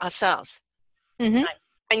boundary ourselves. Mm-hmm. Right.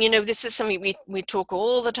 And this is something we talk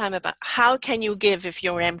all the time about. How can you give if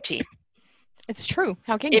you're empty? It's true.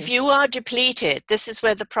 How can you? If you are depleted, this is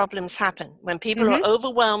where the problems happen. When people are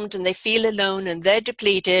overwhelmed and they feel alone and they're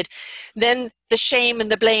depleted, then the shame and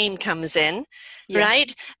the blame comes in,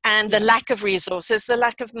 right? And the lack of resources, the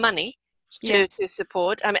lack of money to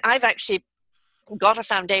support. I mean, I've actually got a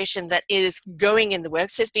foundation that is going in the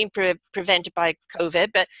works. It's been prevented by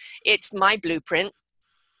COVID, but it's my blueprint.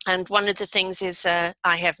 And one of the things is I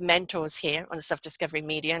have mentors here on Self-Discovery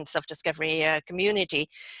Media and Self-Discovery Community.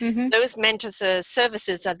 Those mentors'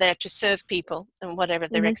 services are there to serve people and whatever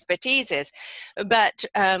their expertise is. But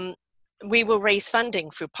we will raise funding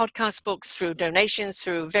through podcast books, through donations,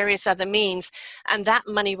 through various other means. And that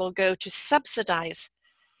money will go to subsidize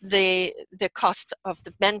the cost of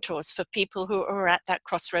the mentors for people who are at that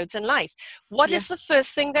crossroads in life. What is the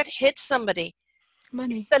first thing that hits somebody?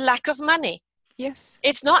 Money. It's the lack of money. Yes.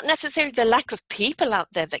 It's not necessarily the lack of people out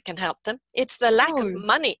there that can help them. It's the lack of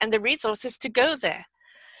money and the resources to go there.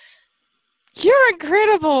 You're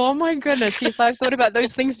incredible. Oh my goodness. Yes, I've thought about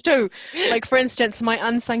those things too. Like, for instance, my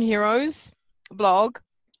Unsung Heroes blog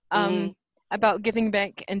about giving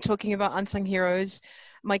back and talking about unsung heroes,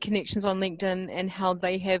 my connections on LinkedIn and how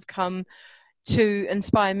they have come to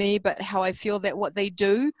inspire me, but how I feel that what they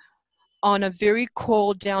do on a very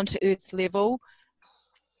core, down to earth level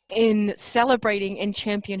in celebrating and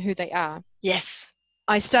champion who they are. Yes.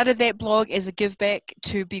 I started that blog as a give back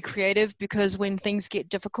to be creative, because when things get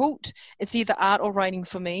difficult, it's either art or writing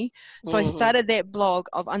for me. So I started that blog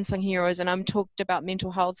of Unsung Heroes, and I'm talked about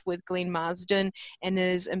mental health with Glenn Marsden and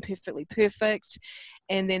his Imperfectly Perfect.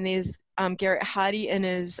 And then there's Garrett Hardy in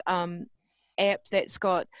his app that's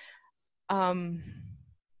got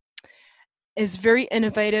is very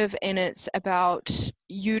innovative, and it's about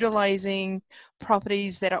utilizing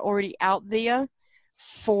properties that are already out there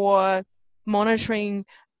for monitoring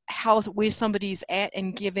where somebody's at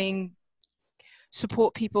and giving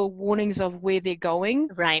support people warnings of where they're going.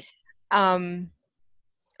 Right.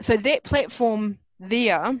 So that platform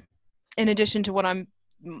there, in addition to what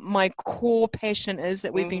my core passion is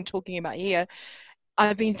that we've been talking about here,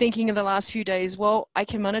 I've been thinking in the last few days, well, I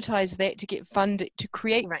can monetize that to get funded, to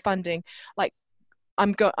create funding. Like,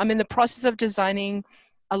 I'm in the process of designing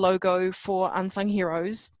a logo for Unsung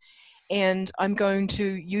Heroes, and I'm going to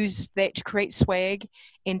use that to create swag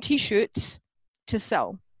and t-shirts to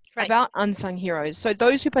sell about Unsung Heroes. So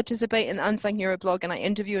those who participate in Unsung Hero blog and I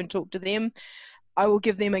interview and talk to them, I will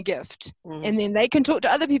give them a gift. And then they can talk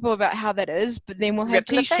to other people about how that is, but then we'll have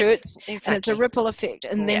t-shirts and it's a ripple effect.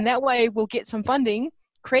 And then that way we'll get some funding,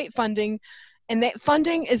 create funding, and that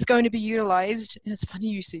funding is going to be utilized. It's funny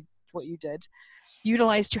you said what you did.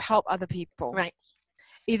 Utilized to help other people. Right.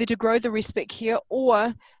 Either to grow the Respect Here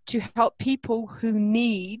or to help people who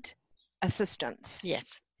need assistance.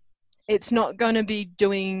 Yes. It's not going to be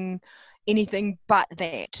doing anything but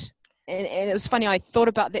that. And it was funny, I thought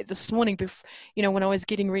about that this morning, before, when I was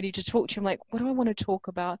getting ready to talk to you. I'm like, what do I want to talk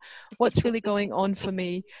about? What's really going on for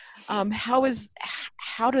me? How is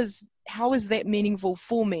that meaningful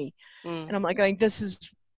for me? And I'm like going, this is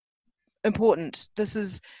important. This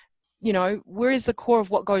is, where is the core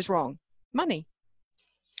of what goes wrong? Money.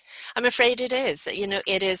 I'm afraid it is.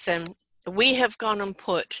 It is. We have gone and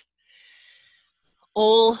put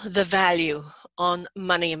all the value on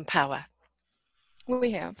money and power.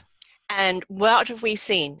 We have. And what have we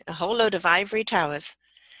seen? A whole load of ivory towers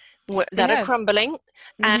that are crumbling.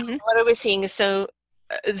 And what are we seeing? So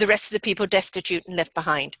the rest of the people destitute and left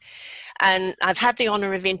behind. And I've had the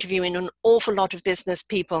honor of interviewing an awful lot of business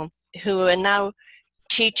people who are now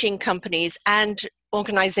teaching companies and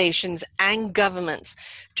organizations and governments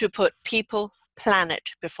to put people,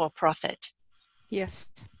 planet before profit.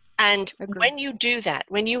 Yes. And when you do that,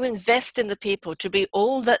 when you invest in the people to be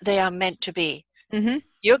all that they are meant to be,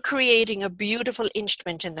 you're creating a beautiful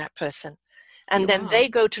instrument in that person. And then they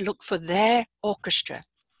go to look for their orchestra.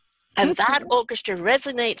 And that orchestra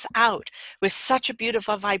resonates out with such a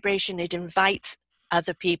beautiful vibration, it invites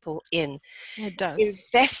other people in. It does.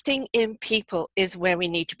 Investing in people is where we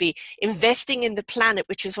need to be. Investing in the planet,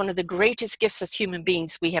 which is one of the greatest gifts as human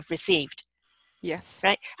beings we have received. Yes.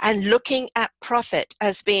 Right? And looking at profit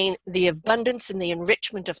as being the abundance and the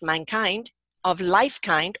enrichment of mankind, of life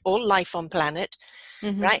kind, all life on planet,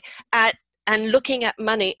 right? And looking at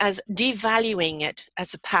money as devaluing it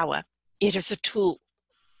as a power. It is a tool.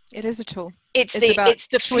 It is a tool. It's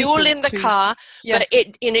the fuel in the car, but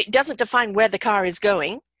it doesn't define where the car is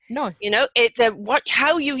going. No.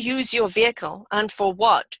 How you use your vehicle and for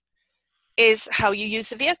what is how you use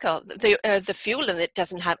the vehicle. The fuel in it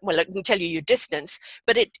doesn't have, well, it can tell you your distance,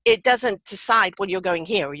 but it doesn't decide, well, you're going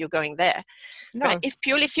here or you're going there. No. Right? It's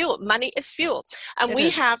purely fuel. Money is fuel. And we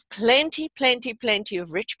have plenty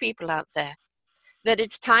of rich people out there that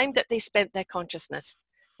it's time that they spent their consciousness,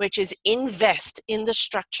 which is invest in the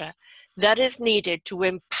structure that is needed to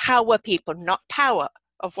empower people, not power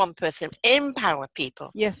of one person, empower people.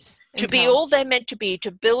 Yes. To be all they're meant to be,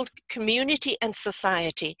 to build community and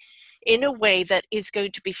society in a way that is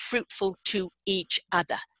going to be fruitful to each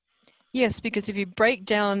other. Yes, because if you break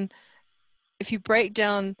down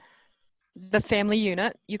the family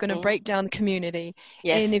unit, you're going to break down community.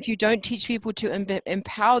 Yes. And if you don't teach people to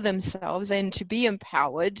empower themselves and to be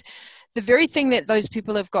empowered, the very thing that those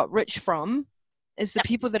people have got rich from is the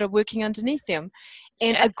people that are working underneath them.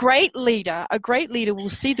 And a great leader will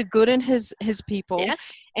see the good in his people,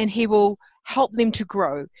 yes. and he will help them to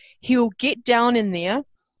grow. He'll get down in there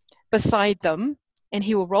beside them, and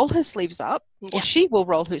he will roll his sleeves up, or she will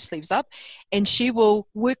roll her sleeves up, and she will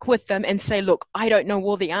work with them and say, look, I don't know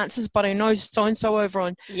all the answers, but I know so-and-so over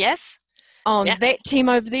on that team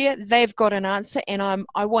over there, they've got an answer, and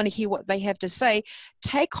I want to hear what they have to say.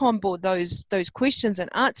 Take on board those questions and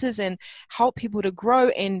answers and help people to grow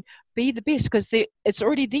and be the best, because it's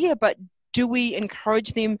already there, but do we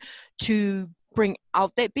encourage them to bring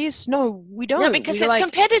out that best? No, we don't. No, because it's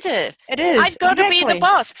competitive. It is. I've got to be the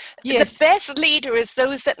boss. Yes. The best leader is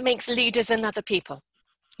those that makes leaders in other people.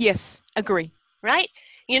 Yes, agree. Right?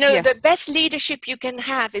 You know, the best leadership you can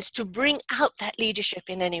have is to bring out that leadership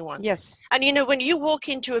in anyone. Yes. And, you know, when you walk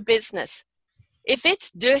into a business, if it's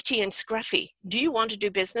dirty and scruffy, do you want to do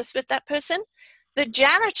business with that person? The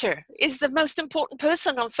janitor is the most important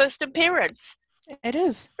person on first appearance. It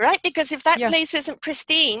is. Right? Because if that place isn't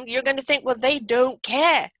pristine, you're going to think, well, they don't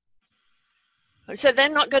care. So they're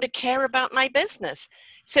not going to care about my business.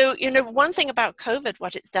 So, you know, one thing about COVID,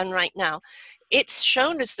 what it's done right now, it's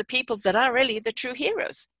shown us the people that are really the true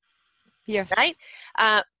heroes. Yes. Right?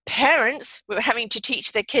 Parents who are having to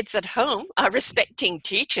teach their kids at home are respecting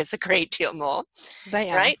teachers a great deal more. They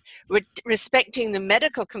are. Right? We're respecting the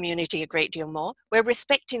medical community a great deal more. We're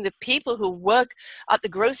respecting the people who work at the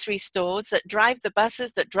grocery stores, that drive the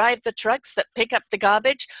buses, that drive the trucks, that pick up the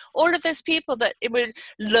garbage. All of those people that were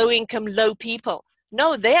low income, low people.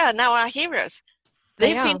 No, they are now our heroes.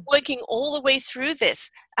 They've been working all the way through this.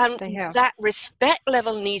 And that respect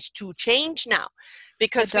level needs to change now,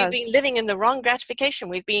 because we've been living in the wrong gratification.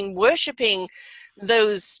 We've been worshiping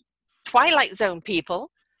those Twilight Zone people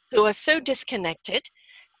who are so disconnected,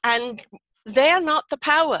 and they're not the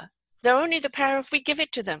power. They're only the power if we give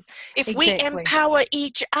it to them. If we empower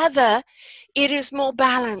each other, it is more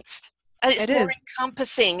balanced. And it's more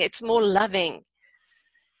encompassing. It's more loving.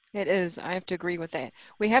 It is. I have to agree with that.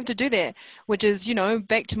 We have to do that, which is, you know,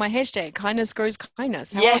 back to my hashtag, kindness grows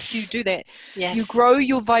kindness. How else do you do that? Yes. You grow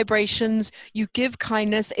your vibrations, you give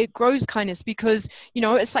kindness, it grows kindness, because, you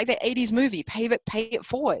know, it's like that 80s movie, pay it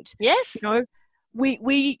forward. Yes. You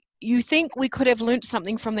know, you think we could have learnt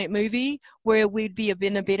something from that movie where we'd be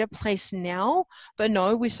in a better place now, but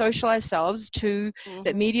no, we social ourselves to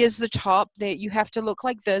that media's the top, that you have to look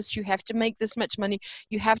like this, you have to make this much money,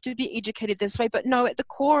 you have to be educated this way. But no, at the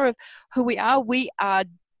core of who we are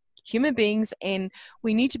human beings, and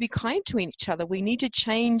we need to be kind to each other. We need to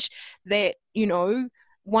change that, you know,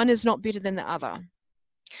 one is not better than the other.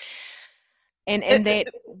 And that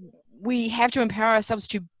we have to empower ourselves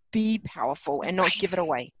to be powerful and not give it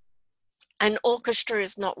away. An orchestra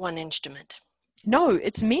is not one instrument. No,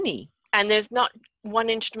 it's many. And there's not one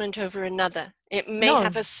instrument over another. It may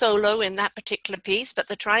have a solo in that particular piece, but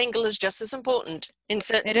the triangle is just as important in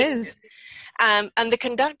certain pieces. And the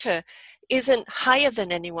conductor isn't higher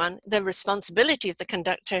than anyone. The responsibility of the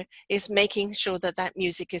conductor is making sure that that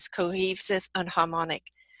music is cohesive and harmonic,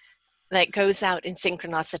 that goes out in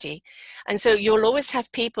synchronicity. And so you'll always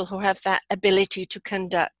have people who have that ability to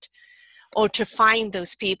conduct, or to find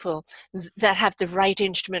those people that have the right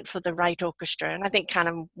instrument for the right orchestra. And I think kind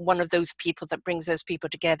of one of those people that brings those people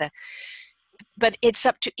together. But it's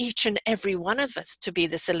up to each and every one of us to be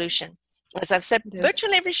the solution. As I've said,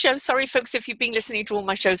 virtually every show, sorry folks, if you've been listening to all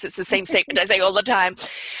my shows, it's the same statement I say all the time.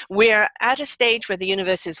 We're at a stage where the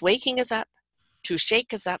universe is waking us up to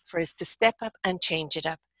shake us up, for us to step up and change it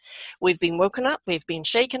up. We've been woken up, we've been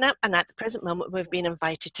shaken up, and at the present moment, we've been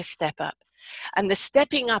invited to step up. And the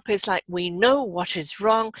stepping up is like, we know what is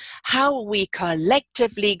wrong. How are we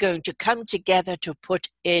collectively going to come together to put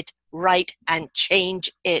it right and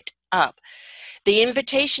change it up? The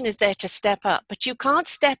invitation is there to step up, but you can't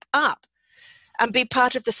step up and be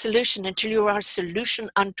part of the solution until you are a solution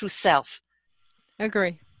unto self.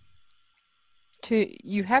 Agree.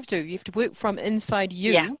 You have to work from inside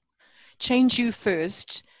you, change you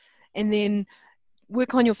first, and then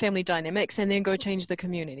work on your family dynamics, and then go change the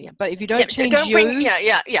community. But if you don't change you're bringing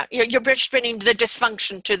the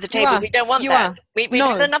dysfunction to the table. We don't want that. We've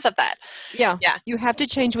had enough of that. Yeah. You have to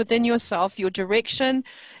change within yourself, your direction,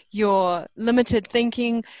 your limited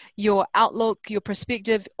thinking, your outlook, your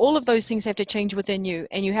perspective. All of those things have to change within you,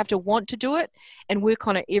 and you have to want to do it and work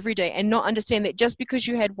on it every day, and not understand that just because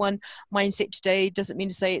you had one mindset today doesn't mean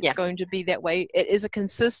to say it's going to be that way. It is a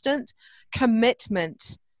consistent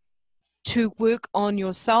commitment to work on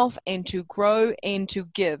yourself and to grow and to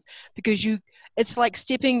give, because it's like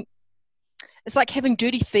having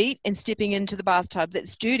dirty feet and stepping into the bathtub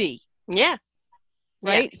that's dirty.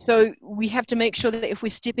 Right. So we have to make sure that if we're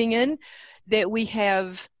stepping in, that we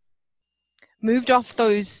have moved off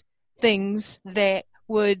those things that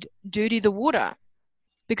would dirty the water,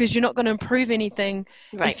 because you're not going to improve anything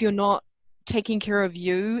Right. if you're not taking care of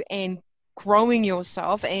you and growing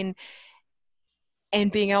yourself and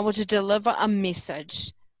being able to deliver a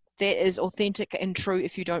message that is authentic and true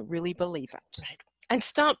if you don't really believe it. Right. And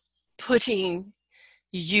stop putting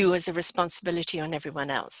you as a responsibility on everyone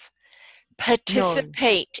else. No.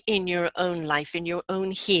 Participate in your own life, in your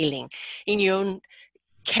own healing, in your own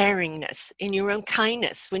caringness, in your own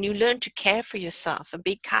kindness. When you learn to care for yourself and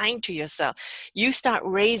be kind to yourself, you start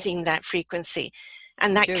raising that frequency.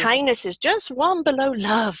 And that kindness is just one below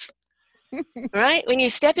love. Right? When you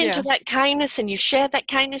step into that kindness and you share that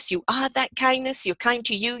kindness, you are that kindness, you're kind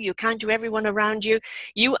to you, you're kind to everyone around you,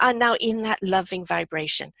 you are now in that loving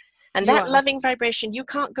vibration. And that loving vibration, you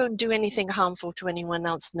can't go and do anything harmful to anyone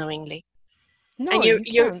else knowingly. No, and you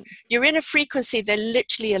can't. you're in a frequency that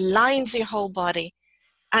literally aligns your whole body.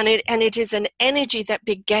 And it is an energy that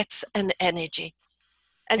begets an energy.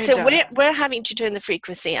 And so we're having to turn the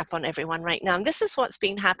frequency up on everyone right now. And this is what's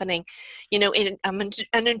been happening. You know, I'm an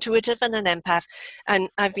intuitive and an empath. And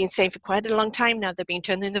I've been saying for quite a long time now, they've been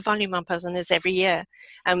turning the volume up on us every year.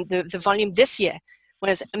 The volume this year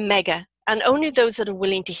was mega. And only those that are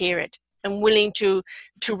willing to hear it and willing to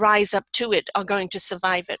rise up to it are going to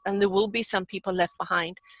survive it. And there will be some people left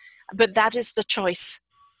behind. But that is the choice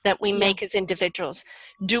that we make as individuals.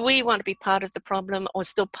 Do we want to be part of the problem or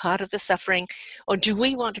still part of the suffering? Or do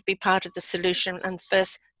we want to be part of the solution and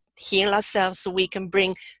first heal ourselves so we can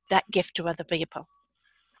bring that gift to other people?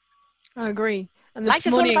 I agree. And life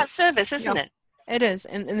is all about service, isn't it? It is.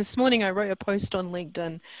 And this morning I wrote a post on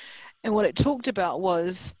LinkedIn, and what it talked about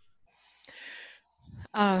was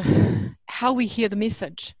how we hear the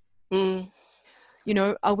message. You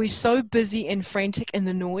know, are we so busy and frantic in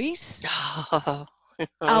the noise?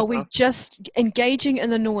 Are we just engaging in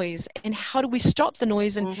the noise? And how do we stop the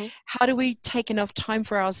noise? And how do we take enough time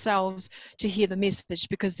for ourselves to hear the message?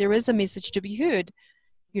 Because there is a message to be heard,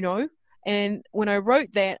 you know? And when I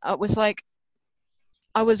wrote that, it was like,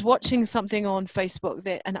 I was watching something on Facebook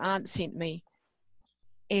that an aunt sent me.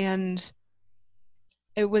 And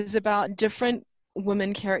it was about different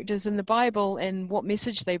women characters in the Bible and what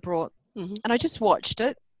message they brought. And I just watched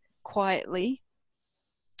it quietly.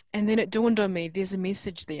 And then it dawned on me, there's a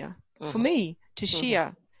message there for me to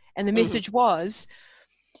share. And the message was,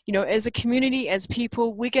 you know, as a community, as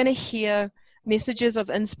people, we're going to hear messages of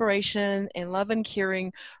inspiration and love and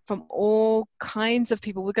caring from all kinds of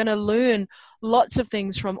people. We're going to learn lots of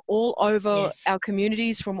things from all over our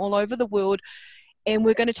communities, from all over the world. And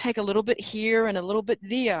we're going to take a little bit here and a little bit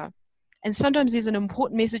there. And sometimes there's an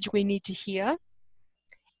important message we need to hear.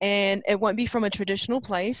 And it won't be from a traditional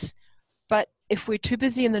place. But if we're too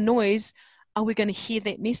busy in the noise, are we going to hear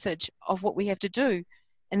that message of what we have to do?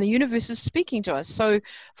 And the universe is speaking to us. So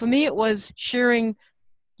for me, it was sharing,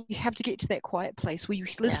 you have to get to that quiet place where you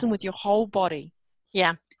listen with your whole body.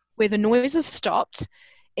 Yeah. Where the noise is stopped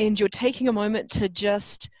and you're taking a moment to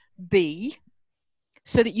just be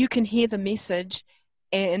so that you can hear the message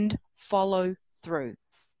and follow through.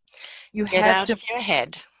 You get have out to of your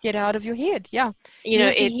head. Get out of your head. Yeah. You know,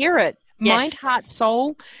 have to hear it. Mind, heart,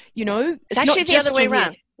 soul, you know. It's actually the other way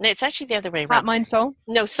around. No, it's actually the other way around. Heart, mind, soul?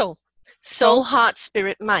 No, soul. Soul, heart,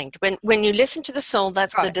 spirit, mind. When you listen to the soul,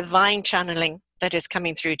 that's the divine channeling that is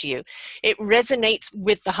coming through to you. It resonates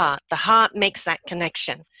with the heart. The heart makes that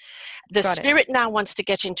connection. The spirit now wants to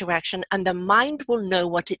get into action, and the mind will know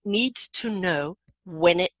what it needs to know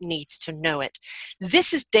when it needs to know it.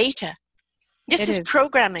 This is data. This is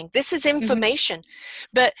programming. This is information.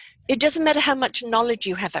 But it doesn't matter how much knowledge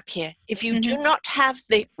you have up here. If you do not have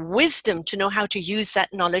the wisdom to know how to use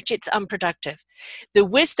that knowledge, it's unproductive. The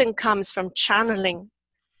wisdom comes from channeling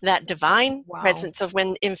that divine presence of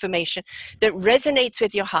information that resonates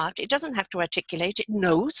with your heart. It doesn't have to articulate. It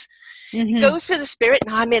knows. It goes to the spirit.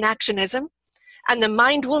 Now I'm in actionism. And the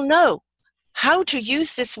mind will know how to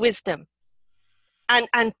use this wisdom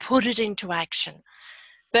and put it into action.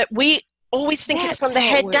 But we always think it's from the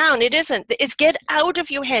head down. It isn't. It's get out of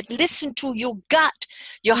your head. Listen to your gut,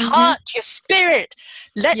 your heart, your spirit.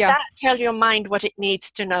 Let that tell your mind what it needs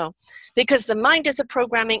to know. Because the mind is a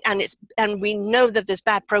programming, and we know that there's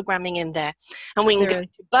bad programming in there. And we can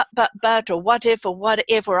go but, or what if,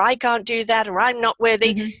 or I can't do that, or I'm not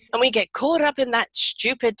worthy. And we get caught up in that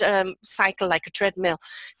stupid cycle like a treadmill.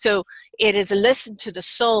 So it is a listen to the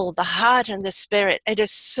soul, the heart, and the spirit. It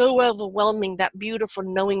is so overwhelming, that beautiful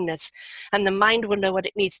knowingness. And the mind will know what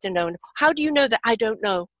it needs to know. And how do you know that? I don't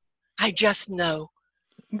know. I just know.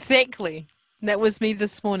 Exactly. That was me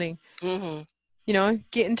this morning. You know,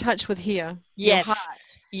 get in touch with here. Yes. Your heart.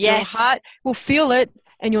 Yes. Your heart will feel it,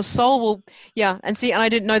 and your soul will, and see, and I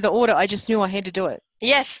didn't know the order. I just knew I had to do it.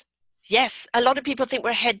 Yes. Yes, a lot of people think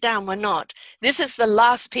we're head down. We're not. This is the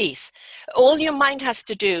last piece. All your mind has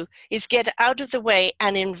to do is get out of the way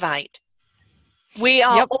and invite. We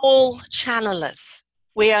are Yep, all channelers.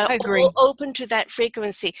 We are I all agree. open to that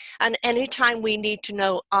frequency. And anytime we need to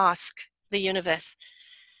know, ask the universe.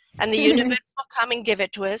 And the universe will come and give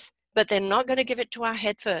it to us, but they're not going to give it to our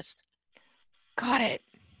head first. Got it.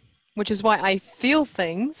 Which is why I feel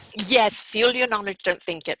things. Yes, feel your knowledge, don't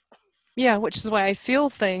think it. Yeah, which is why I feel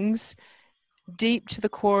things deep to the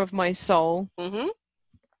core of my soul. Mm-hmm.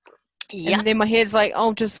 Yep. And then my head's like,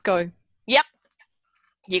 oh, just go. Yep.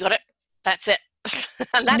 You got it. That's it.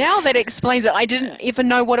 And that's, now that explains it. I didn't even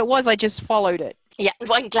know what it was. I just followed it. yeah,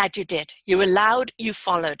 well, I'm glad you did. You allowed, you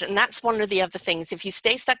followed. And that's one of the other things. If you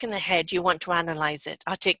stay stuck in the head, you want to analyze it,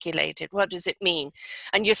 articulate it. What does it mean?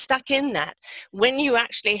 And you're stuck in that. When you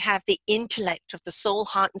actually have the intellect of the soul,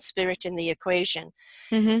 heart, and spirit in the equation,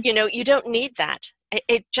 Mm-hmm. you know, you don't need that.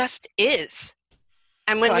 It just is.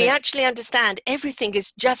 And when Got we it. actually understand everything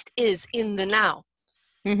is just is in the now,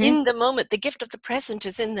 Mm-hmm. in the moment, the gift of the present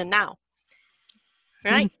is in the now.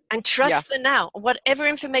 Right? And trust the now. Whatever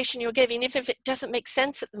information you're giving, if it doesn't make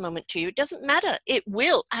sense at the moment to you, it doesn't matter. It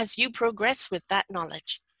will as you progress with that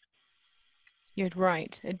knowledge. You're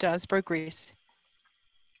right. It does progress.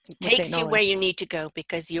 It takes you where you need to go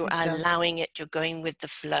because you're It does. allowing it. You're going with the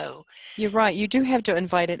flow. You're right. You do have to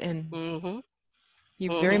invite it in. Mm-hmm.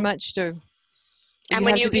 You very much do. And you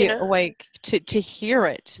when have to be awake to hear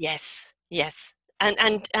it. Yes, yes.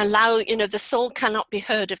 And allow, you know, the soul cannot be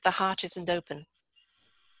heard if the heart isn't open.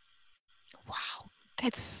 Wow,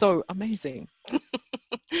 that's so amazing.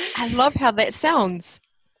 I love how that sounds.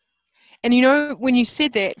 And you know, when you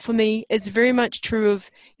said that, for me, it's very much true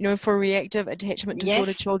of, you know, for reactive attachment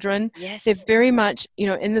disorder children. Yes. They're very much, you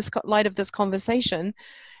know, in this light of this conversation,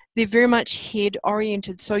 they're very much head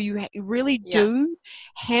oriented. So you really do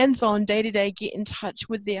hands-on, day-to-day get in touch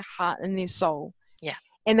with their heart and their soul. Yeah.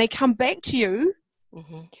 And they come back to you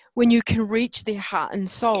when you can reach their heart and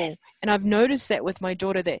soul. Yes. And I've noticed that with my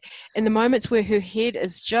daughter, that in the moments where her head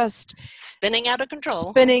is just spinning out of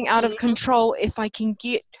control, if I can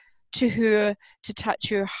get to her to touch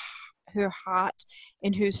her heart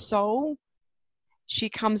and her soul, she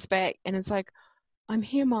comes back and it's like, I'm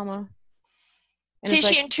here, Mama. And see,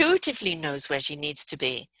 she intuitively knows where she needs to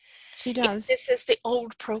be. She does. This is the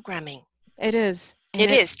old programming. It is. It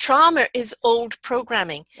is. Trauma is old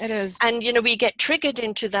programming. It is. And, you know, we get triggered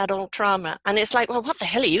into that old trauma. And it's like, well, what the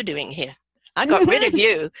hell are you doing here? I got rid of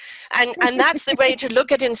you. And that's the way to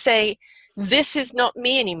look at it and say, this is not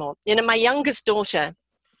me anymore. You know, my youngest daughter,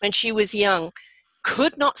 when she was young,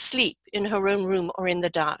 could not sleep in her own room or in the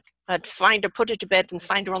dark. I'd find her, put her to bed and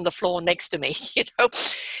find her on the floor next to me, you know.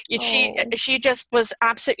 She just was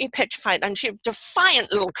absolutely petrified, and she was a defiant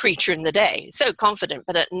little creature in the day, so confident,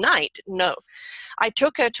 but at night, no. I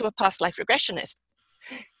took her to a past life regressionist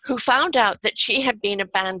who found out that she had been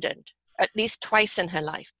abandoned at least twice in her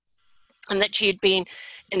life, and that she had been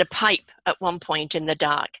in a pipe at one point in the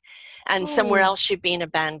dark, and somewhere else she'd been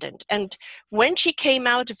abandoned. And when she came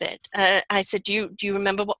out of it, I said, do you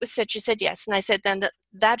remember what was said? She said, yes. And I said, then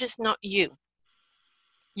that is not you.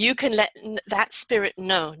 You can let that spirit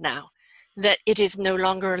know now that it is no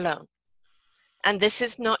longer alone. And this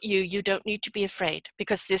is not you. You don't need to be afraid,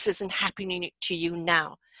 because this isn't happening to you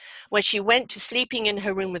now. When she went to sleeping in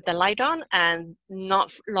her room with the light on, and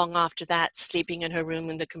not long after that, sleeping in her room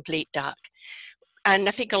in the complete dark. And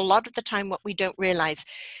I think a lot of the time what we don't realize,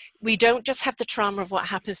 we don't just have the trauma of what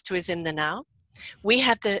happens to us in the now. We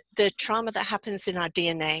have the trauma that happens in our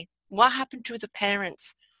DNA. What happened to the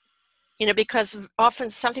parents? You know, because often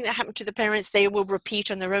something that happened to the parents, they will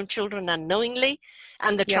repeat on their own children unknowingly,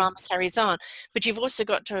 and the trauma carries on. But you've also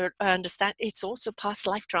got to understand it's also past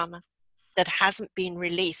life trauma that hasn't been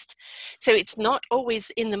released. So it's not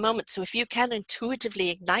always in the moment. So if you can intuitively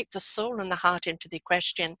ignite the soul and the heart into the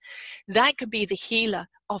question, that could be the healer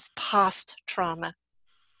of past trauma.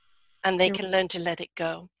 And they can learn to let it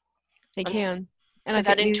go. They can. And so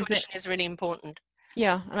that intuition is really important.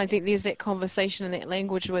 Yeah, and I think there's that conversation and that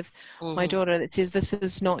language with my daughter that says, this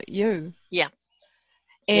is not you. Yeah.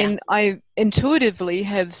 And I intuitively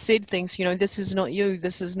have said things, you know, this is not you,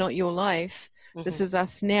 this is not your life, this is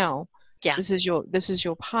us now. Yeah. This is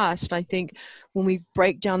your past. I think when we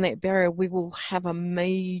break down that barrier, we will have a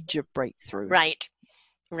major breakthrough. Right.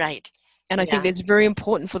 And I think that's very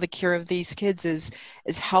important for the care of these kids is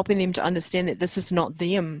helping them to understand that this is not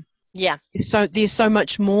them. Yeah. So there's so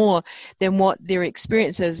much more than what their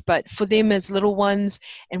experience is, but for them as little ones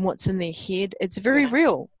and what's in their head, it's very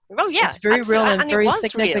real. Oh yeah, it's very real and very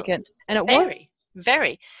significant. Real. And it was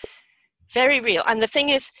very, very real. And the thing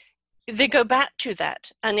is, they go back to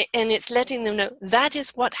that, and it's letting them know that is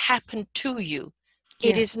what happened to you.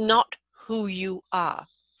 It is Yes. not who you are.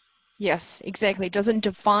 Yes, exactly. It doesn't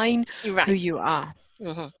define You're who right. you are.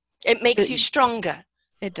 Hmm. It makes But you stronger,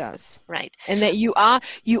 it does. right? And that you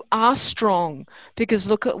are strong, because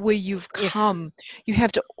look at where you've Yeah, come. You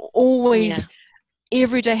have to yeah, always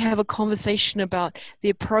every day have a conversation about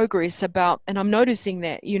their progress, about, and I'm noticing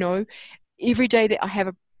that, every day that I have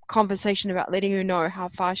a conversation about letting her know how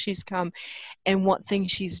far she's come and what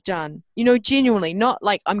things she's done. Genuinely, not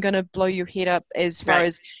like I'm going to blow your head up as far right.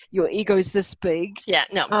 as your ego's this big. Yeah,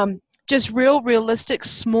 no, Just realistic,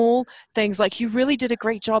 small things like you really did a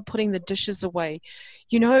great job putting the dishes away.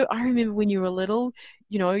 I remember when you were little,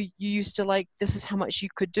 you used to like, this is how much you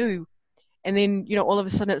could do. And then, all of a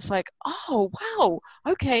sudden it's like, oh, wow,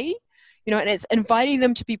 okay. And it's inviting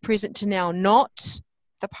them to be present to now, not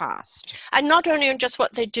the past. and not only on just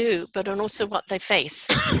what they do, but on also what they face.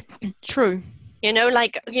 True.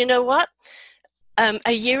 Like, you know what?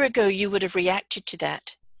 A year ago, you would have reacted to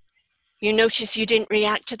that. You notice you didn't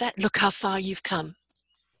react to that? Look how far you've come.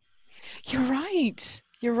 You're right.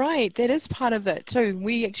 You're right. That is part of it too.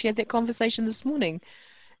 We actually had that conversation this morning.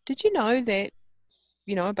 Did you know that,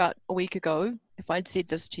 about a week ago, if I'd said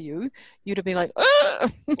this to you, you'd have been like,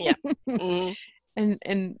 ugh! Yeah. Mm.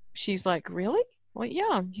 And she's like, really? Well,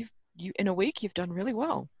 yeah, you in a week you've done really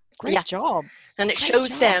well. Yeah. Great job. And it Great shows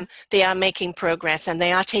job. them they are making progress and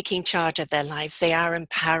they are taking charge of their lives. They are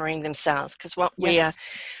empowering themselves, because what we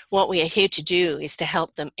are here to do is to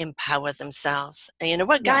help them empower themselves. And,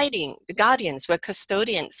 we're Yeah, guardians, we're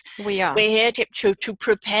custodians. we are. We're here to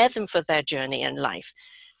prepare them for their journey in life,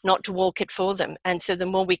 not to walk it for them. And so the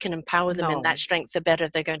more we can empower them in No. that strength, the better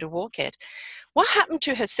they're going to walk it. What happened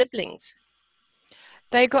to her siblings?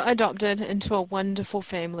 They got adopted into a wonderful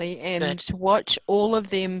family, and Good. to watch all of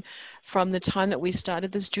them from the time that we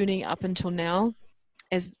started this journey up until now,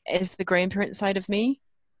 as the grandparent side of me,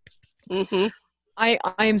 Mm-hmm. I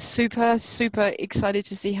am super, super excited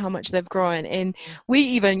to see how much they've grown. And we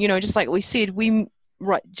even, just like we said,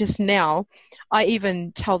 right just now, I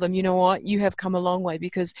even tell them, you know what, you have come a long way,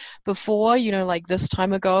 because before, like this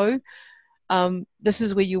time ago, this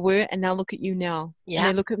is where you were, and now look at you now. Yeah. And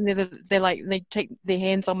they look at me, they're like, they take their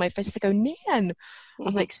hands on my face, they go, Nan. Mm-hmm.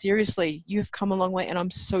 I'm like, seriously, you've come a long way, and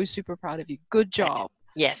I'm so super proud of you. Good job.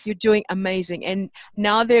 Yes. You're doing amazing. And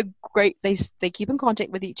now they're great. They keep in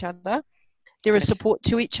contact with each other. They're a support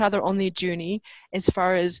to each other on their journey, as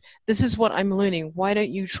far as, this is what I'm learning. Why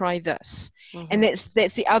don't you try this? Mm-hmm. And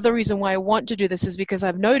that's the other reason why I want to do this, is because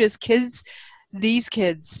I've noticed these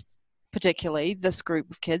kids, particularly this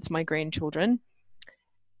group of kids, my grandchildren,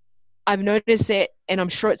 I've noticed that, and I'm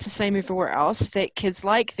sure it's the same everywhere else, that kids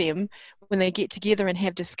like them, when they get together and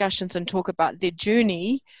have discussions and talk about their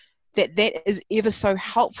journey, that is ever so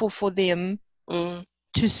helpful for them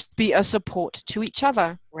to be a support to each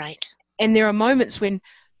other. Right. And there are moments when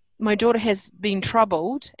my daughter has been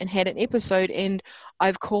troubled and had an episode, and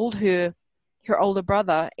I've called her older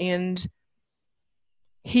brother, and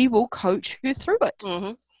he will coach her through it.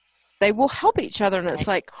 Mm-hmm. They will help each other, and Right. it's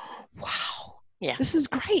like, wow, yeah, this is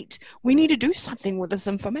great. We need to do something with this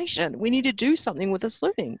information. We need to do something with this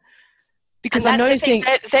learning. Because and I'm that's the noticing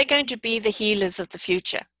thing, they're going to be the healers of the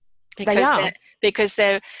future. Because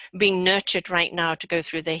They're being nurtured right now to go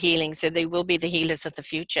through their healing, so they will be the healers of the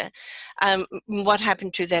future. What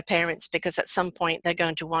happened to their parents? Because at some point they're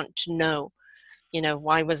going to want to know,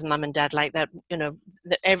 why was mum and dad like that?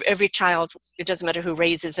 Every child, it doesn't matter who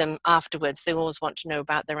raises them afterwards, they always want to know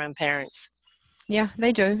about their own parents. Yeah,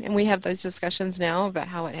 they do. And we have those discussions now about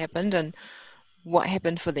how it happened and what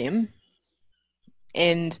happened for them,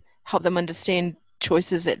 and help them understand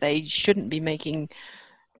choices that they shouldn't be making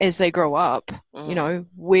as they grow up.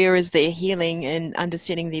 Where is their healing and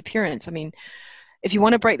understanding their parents? I mean, if you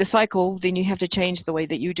want to break the cycle, then you have to change the way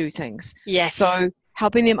that you do things. Yes. So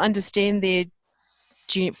helping them understand their,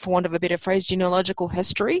 for want of a better phrase, genealogical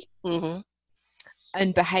history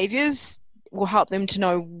and behaviors will help them to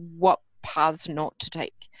know what paths not to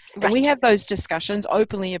take. Right. And we have those discussions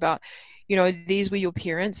openly about, these were your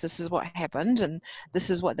parents, this is what happened, and this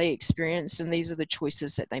is what they experienced, and these are the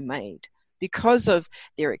choices that they made because of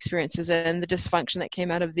their experiences and the dysfunction that came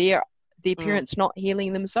out of their parents not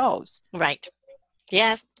healing themselves. Right.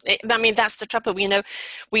 Yes. I mean, that's the trouble.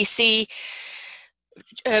 We see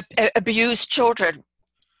abused children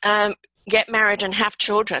get married and have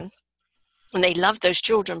children, and they love those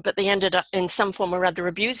children, but they ended up in some form or other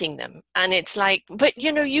abusing them. And it's like, but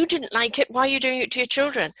you didn't like it. Why are you doing it to your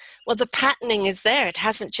children? Well, the patterning is there. It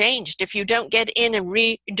hasn't changed. If you don't get in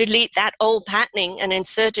and delete that old patterning and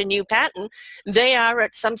insert a new pattern, they are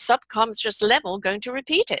at some subconscious level going to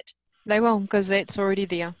repeat it. They will, because that's already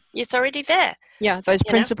there. It's already there, Yeah, those you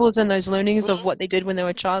know. principles and those learnings of Mhm. what they did when they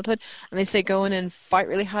were childhood, and they say go in and fight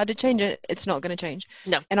really hard to change it, it's not going to change.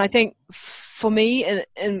 No. And I think for me,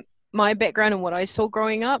 in my background and what I saw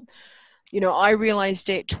growing up, I realized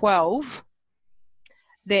at 12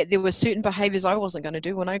 that there were certain behaviors I wasn't going to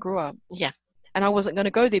do when I grew up. Yeah. And I wasn't going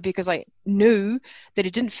to go there because I knew that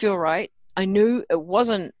it didn't feel right. I knew it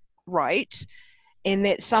wasn't right, and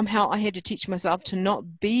that somehow I had to teach myself to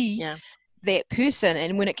not be Yeah. that person.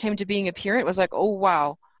 And when it came to being a parent, it was like, oh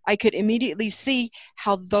wow, I could immediately see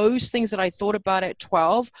how those things that I thought about at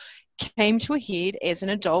 12 came to a head as an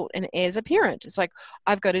adult and as a parent. It's like,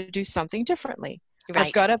 I've got to do something differently. I've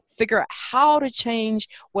Right. got to figure out how to change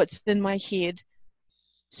what's in my head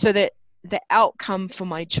so that the outcome for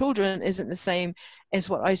my children isn't the same as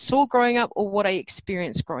what I saw growing up or what I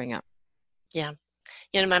experienced growing up. Yeah.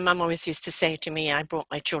 My mum always used to say to me, I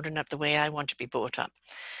brought my children up the way I want to be brought up.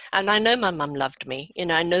 And I know my mum loved me.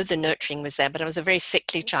 I know the nurturing was there, but I was a very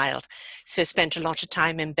sickly child. So I spent a lot of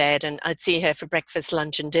time in bed, and I'd see her for breakfast,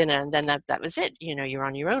 lunch, and dinner. And then that was it. You're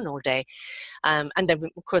on your own all day. And then,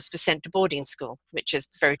 of course, we're sent to boarding school, which is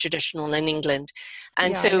very traditional in England.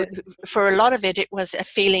 And Yeah, so for a lot of it, it was a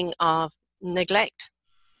feeling of neglect.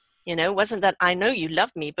 It wasn't that I know you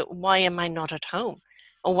love me, but why am I not at home?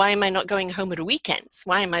 Or why am I not going home at weekends?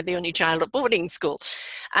 Why am I the only child at boarding school?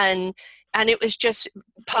 And it was just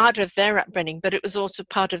part of their upbringing, but it was also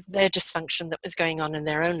part of their dysfunction that was going on in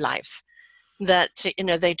their own lives, that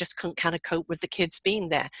they just couldn't kind of cope with the kids being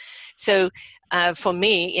there. So for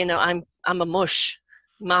me, I'm a mush.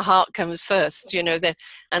 My heart comes first, and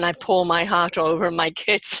I pour my heart over my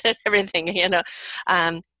kids and everything.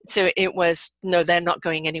 So it was, no, they're not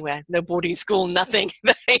going anywhere. No boarding school, nothing.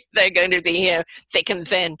 They're going to be here thick and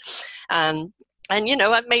thin. And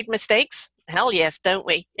I've made mistakes. Hell yes, don't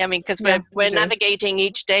we? I mean, because we're navigating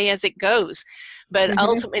each day as it goes. But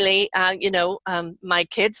ultimately, my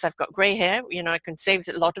kids, I've got gray hair. I can say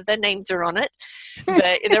a lot of their names are on it.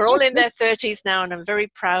 But they're all in their 30s now, and I'm very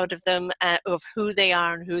proud of them, of who they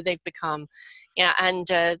are and who they've become. Yeah, and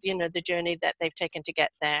the journey that they've taken to get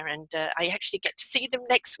there. And I actually get to see them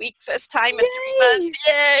next week, first time in 3 months.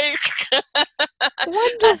 Yay!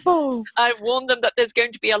 Wonderful. I've warned them that there's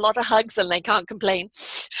going to be a lot of hugs, and they can't complain.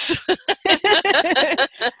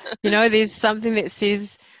 There's something that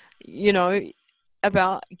says,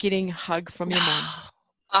 about getting a hug from your mom.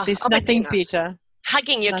 There's nothing better.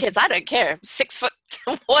 Hugging your kids, I don't care. 6 foot,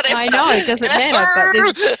 whatever. I know, it doesn't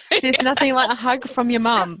matter, but there's nothing like a hug from your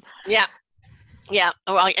mum. Yeah. Yeah,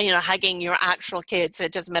 or hugging your actual kids.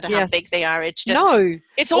 It doesn't matter how big they are. It's just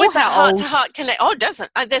it's always that heart-to-heart connect. Oh, it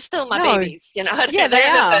doesn't. They're still my babies. Yeah, they're in their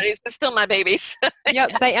 30s. They're still my babies.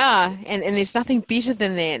 Yep, they are, and there's nothing better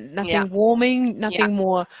than that. Nothing warming, nothing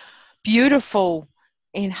more beautiful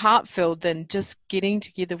and heartfelt than just getting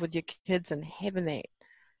together with your kids and having that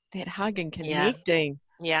hug and connecting.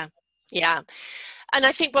 Yeah. And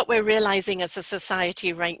I think what we're realizing as a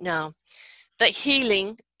society right now, that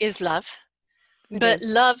healing is love. But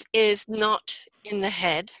love is not in the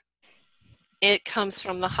head. It comes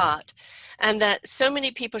from the heart. And that so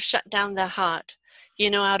many people shut down their heart,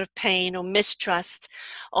 out of pain or mistrust,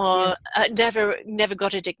 or never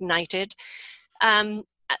got it ignited.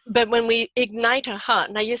 But when we ignite our heart,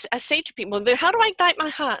 and I say to people, how do I ignite my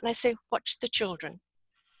heart? And I say, watch the children.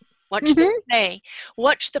 Watch them play.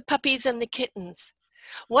 Watch the puppies and the kittens.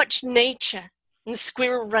 Watch nature and the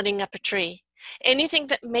squirrel running up a tree. Anything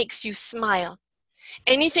that makes you smile.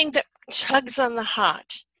 Anything that tugs on the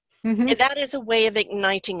heart, that is a way of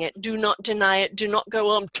igniting it. Do not deny it. Do not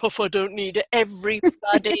go, I'm tough, I don't need it.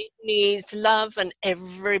 Everybody needs love, and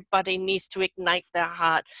everybody needs to ignite their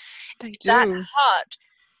heart. That heart,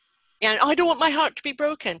 and I don't want my heart to be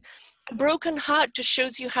broken. A broken heart just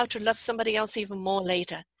shows you how to love somebody else even more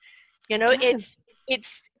later. Don't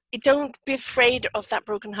be afraid of that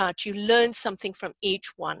broken heart. You learn something from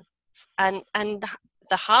each one. And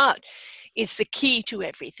the heart is the key to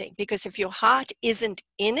everything, because if your heart isn't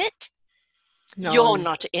in it, you're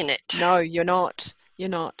not in it. No, you're not.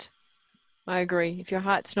 I agree. If your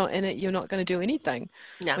heart's not in it, you're not going to do anything.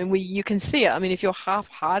 No. I mean, you can see it. I mean, if you're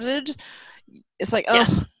half-hearted, it's like, I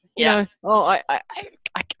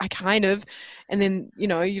kind of, and then,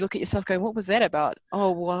 you look at yourself going, what was that about?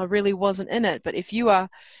 Oh, well, I really wasn't in it. But if you are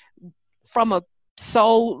from a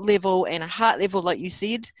soul level and a heart level, like you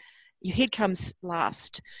said, your head comes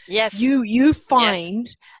last. Yes. You find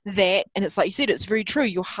that, and it's like you said, it's very true.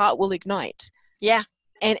 Your heart will ignite. Yeah.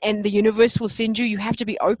 And the universe will send you. You have to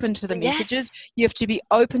be open to the messages. Yes. You have to be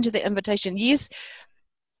open to the invitation. Yes.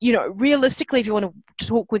 Realistically, if you want to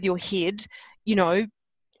talk with your head,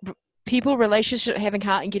 people, relationship, having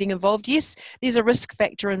heart and getting involved, yes, there's a risk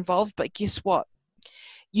factor involved, but guess what?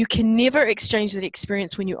 You can never exchange that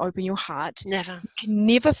experience when you open your heart. Never. You can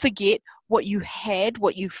never forget what you had,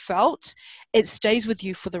 what you felt. It stays with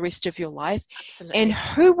you for the rest of your life. Absolutely. And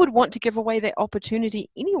who would want to give away that opportunity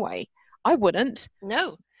anyway? I wouldn't.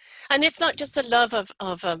 No. And it's not just a love of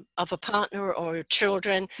a partner or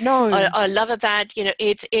children, No. or love of that,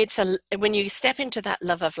 it's when you step into that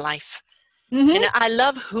love of life. Mm-hmm. I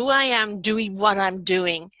love who I am doing what I'm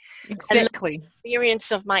doing. Exactly. I love the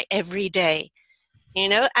experience of my everyday,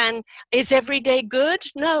 and is every day good?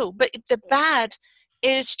 No, but the bad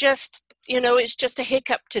is just, it's just a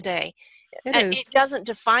hiccup today. It And is. it doesn't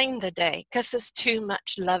define the day because there's too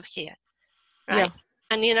much love here, right? Yeah.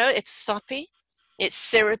 And it's soppy, it's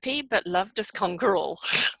syrupy, but love does conquer all.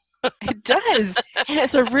 It does. And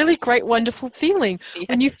it's a really great, wonderful feeling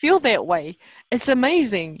when you Yes. feel that way. It's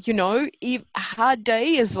amazing. A hard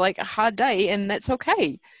day is like a hard day, and that's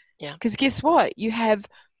okay. Yeah. Because guess what? You have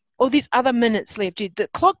all these other minutes left. The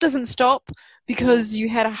clock doesn't stop because you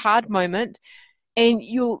had a hard moment, and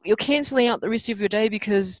you're cancelling out the rest of your day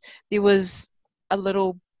because there was a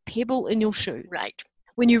little pebble in your shoe. Right.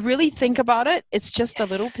 When you really think about it, it's just Yes.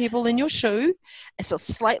 a little pebble in your shoe. It's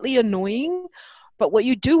slightly annoying, but what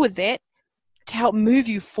you do with that to help move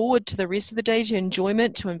you forward to the rest of the day, to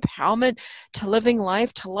enjoyment, to empowerment, to living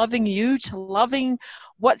life, to loving you, to loving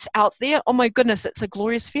what's out there. Oh my goodness, it's a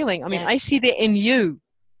glorious feeling. I mean, I Yes. see that in you,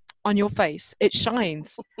 on your face. It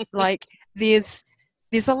shines. Like there's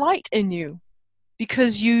a light in you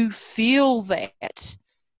because you feel that.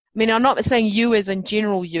 I mean, I'm not saying you as in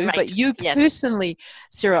general you, Right. but you Yes. personally,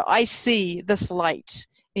 Sarah, I see this light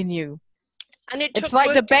in you. And It's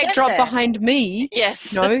like the backdrop behind me,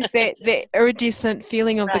 Yes. that iridescent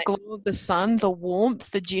feeling of the Right. glow of the sun, the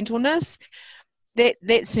warmth, the gentleness,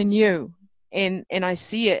 that's in you. And I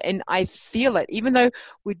see it and I feel it. Even though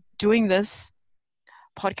we're doing this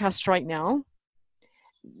podcast right now,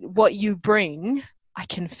 what you bring, I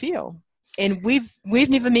can feel. And we've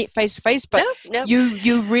never met face to face, but No.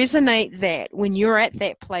 you resonate that when you're at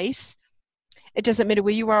that place. It doesn't matter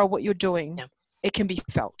where you are or what you're doing. No. It can be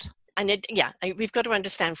felt. And we've got to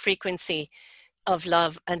understand frequency of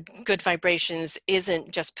love and good vibrations isn't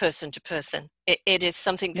just person to person. It is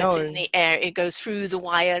something that's in the air. It goes through the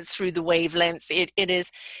wires, through the wavelength. It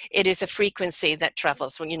is a frequency that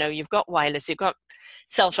travels. When you've got wireless, you've got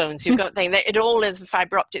cell phones, you've got things. It all is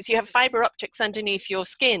fiber optics. You have fiber optics underneath your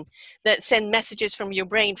skin that send messages from your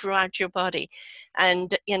brain throughout your body.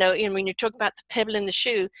 And when you talk about the pebble in the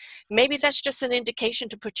shoe, maybe that's just an indication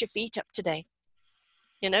to put your feet up today.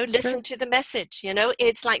 Listen to the message.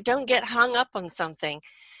 It's like, don't get hung up on something.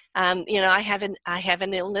 I have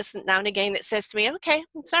an illness now and again that says to me, okay,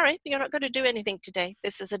 I'm sorry, you're not going to do anything today.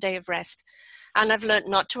 This is a day of rest. And I've learned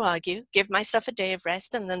not to argue, give myself a day of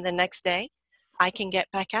rest. And then the next day I can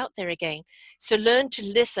get back out there again. So learn to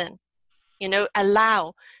listen,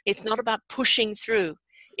 allow. It's not about pushing through.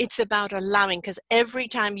 It's about allowing, because every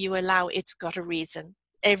time you allow, it's got a reason.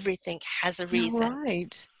 Everything has a reason.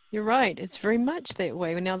 You're right. It's very much that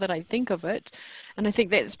way now that I think of it. And I think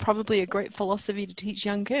that's probably a great philosophy to teach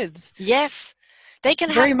young kids. Yes. They can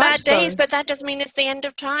have bad days, but that doesn't mean it's the end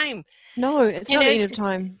of time. No, it's not the end of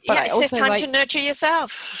time. But it's time to nurture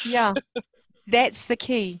yourself. Yeah. That's the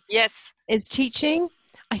key. Yes. It's teaching.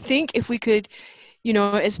 I think if we could,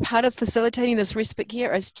 as part of facilitating this respite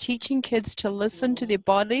care, is teaching kids to listen to their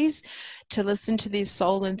bodies, to listen to their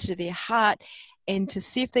soul and to their heart, and to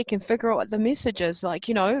see if they can figure out what the message is. Like,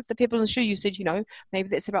 the people in the shoe, you said, maybe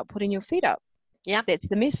that's about putting your feet up. Yeah. That's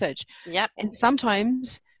the message. Yeah. And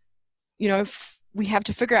sometimes, we have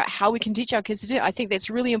to figure out how we can teach our kids to do it. I think that's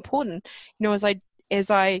really important.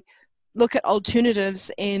 As I look at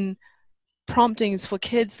alternatives and promptings for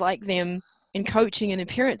kids like them in coaching and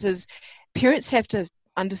appearances, parents have to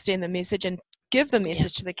understand the message and give the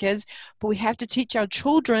message to the kids, but we have to teach our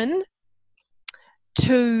children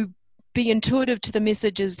to be intuitive to the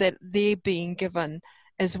messages that they're being given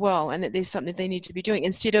as well, and that there's something they need to be doing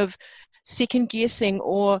instead of second guessing,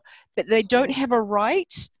 or that they don't have a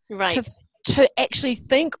right. To actually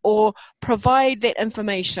think or provide that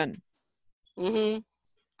information. Mm-hmm.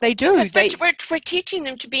 They do. We're teaching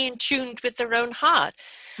them to be in tune with their own heart.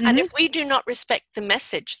 Mm-hmm. And if we do not respect the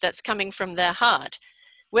message that's coming from their heart,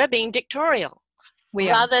 we're being dictatorial. We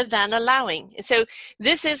are. rather than allowing. So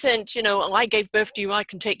this isn't, oh, I gave birth to you, I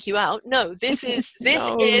can take you out. No, this is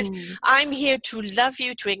No. I'm here to love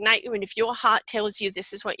you, to ignite you, and if your heart tells you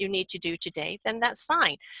this is what you need to do today, then that's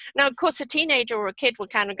fine. Now, of course, a teenager or a kid will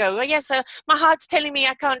kind of go, oh yes, my heart's telling me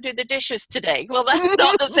I can't do the dishes today. Well, that's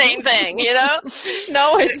not the same thing,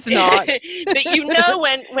 No, it's not. But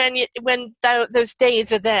when those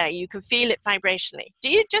days are there, you can feel it vibrationally. Do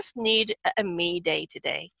you just need a me day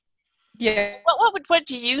today? Yeah. What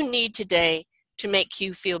do you need today to make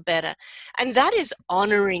you feel better? And that is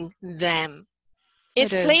honoring them.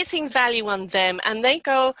 It's placing value on them, and they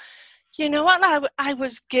go, you know what, I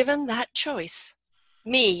was given that choice.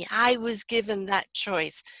 I was given that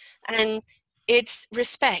choice. And it's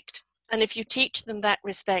respect. And if you teach them that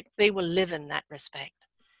respect, they will live in that respect.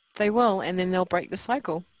 They will, and then they'll break the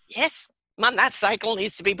cycle. Yes. Man, that cycle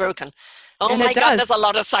needs to be broken. Oh and my God, there's a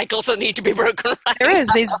lot of cycles that need to be broken. Right there is.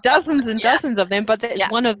 There's dozens and dozens of them, but that's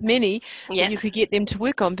one of many yes. that you could get them to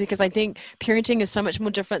work on, because I think parenting is so much more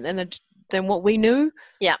different than what we knew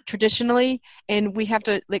traditionally, and we have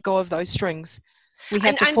to let go of those strings. We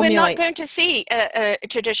have to formulate. We're not going to see a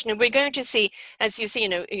tradition. We're going to see, as you see,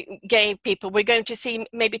 gay people. We're going to see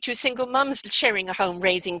maybe two single mums sharing a home,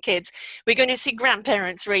 raising kids. We're going to see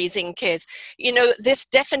grandparents raising kids. This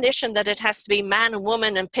definition that it has to be man and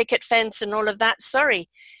woman and picket fence and all of that, sorry,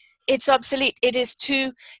 it's obsolete. It is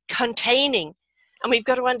too containing. And we've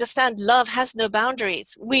got to understand love has no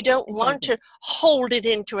boundaries. We don't want to hold it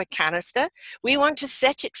into a canister. We want to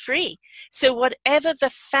set it free. So whatever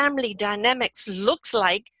the family dynamics looks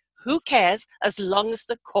like, who cares, as long as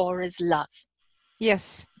the core is love.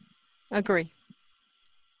 Yes, agree.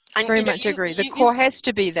 And very much agree. The core has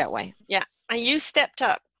to be that way. Yeah. And you stepped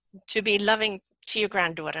up to be loving to your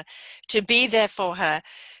granddaughter, to be there for her,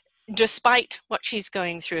 despite what she's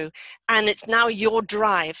going through. And it's now your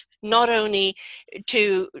drive, not only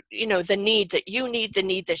to, the need that you need, the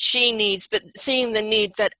need that she needs, but seeing the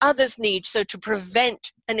need that others need. So to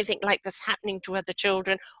prevent anything like this happening to other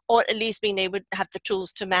children, or at least being able to have the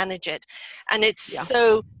tools to manage it. And it's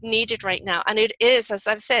so needed right now. And it is, as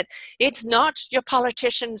I've said, it's not your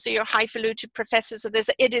politicians or your highfalutin professors of this.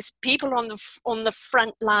 It is people on the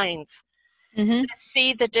front lines. Mm-hmm.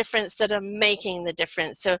 See the difference that are making the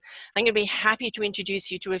difference. So I'm going to be happy to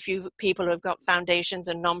introduce you to a few people who have got foundations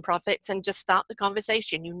and nonprofits, and just start the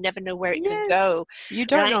conversation. You never know where it could go. You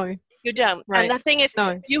don't know. You don't. Right. And the thing is,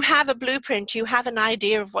 you have a blueprint, you have an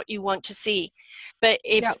idea of what you want to see. But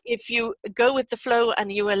if you go with the flow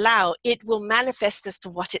and you allow, it will manifest as to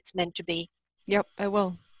what it's meant to be. Yep, I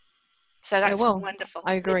will. So that's wonderful.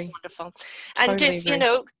 I agree. It's wonderful. And totally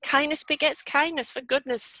just, kindness begets kindness, for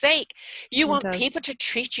goodness sake. You want people to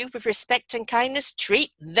treat you with respect and kindness,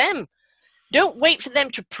 treat them. Don't wait for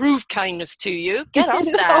them to prove kindness to you. Get off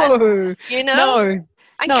that. No.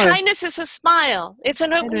 And kindness is a smile. It's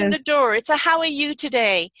an opening the door. It's a how are you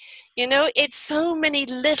today? It's so many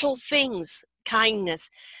little things,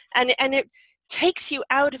 kindness. And it takes you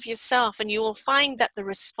out of yourself, and you will find that the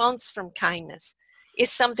response from kindness is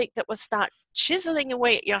something that will start chiseling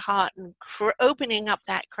away at your heart and opening up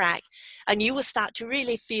that crack, and you will start to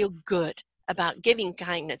really feel good about giving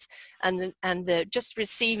kindness and just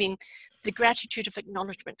receiving the gratitude of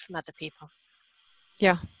acknowledgement from other people.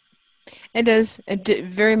 Yeah, it does. It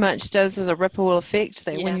very much does as a ripple effect,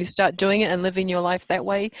 that when you start doing it and living your life that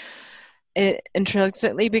way, it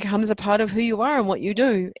intrinsically becomes a part of who you are and what you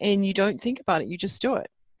do, and you don't think about it, you just do it.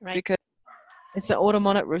 Right. Because it's an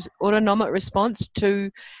autonomic response to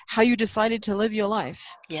how you decided to live your life.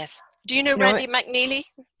 Yes. Do you know Randy McNeely?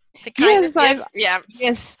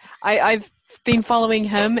 Yes, I've been following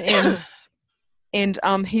him,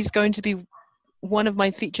 and he's going to be one of my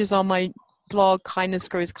features on my blog, Kindness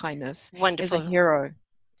Grows Kindness. Wonderful. As a hero.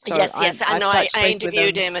 So yes, I know. I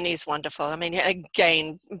interviewed him, and he's wonderful. I mean,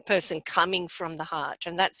 again, person coming from the heart,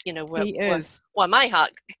 and that's why my heart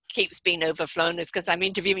keeps being overflown, is because I'm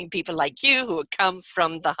interviewing people like you who come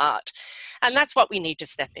from the heart, and that's what we need to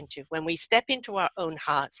step into. When we step into our own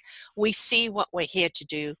hearts, we see what we're here to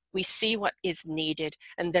do, we see what is needed,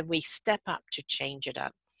 and then we step up to change it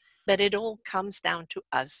up. But it all comes down to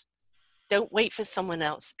us. Don't wait for someone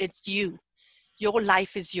else. It's you. Your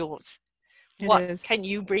life is yours. What can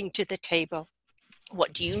you bring to the table?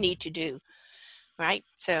 What do you need to do? Right?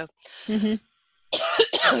 So,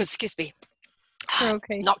 excuse me.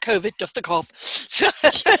 Okay. Not COVID, just a cough.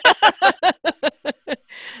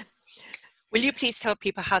 Will you please tell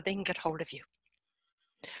people how they can get hold of you?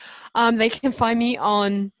 They can find me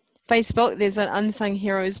on Facebook. There's an Unsung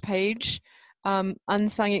Heroes page,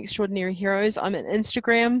 Unsung Extraordinary Heroes. I'm on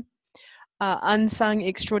Instagram. unsung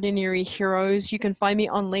extraordinary heroes. You can find me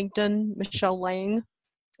on LinkedIn, Michelle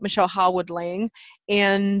Harwood Lang.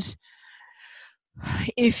 And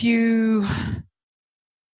if you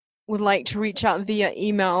would like to reach out via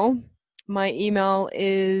email, my email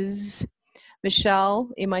is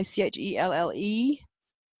Michelle, Michelle,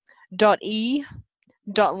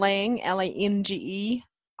 .lang, Lange,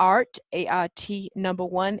 art,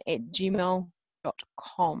 ART1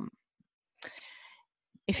 @gmail.com.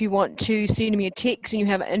 If you want to send me a text and you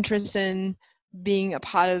have an interest in being a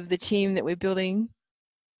part of the team that we're building,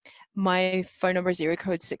 my phone number is area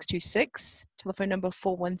code 626, telephone number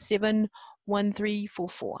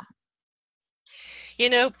 417-1344. You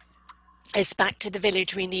know, it's back to the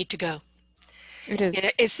village we need to go. It is. You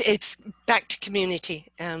know, it's back to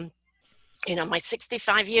community. You know, my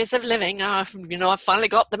 65 years of living, you know, I finally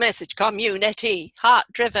got the message. Community,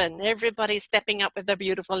 heart-driven, everybody stepping up with their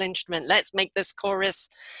beautiful instrument. Let's make this chorus,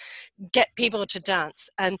 get people to dance.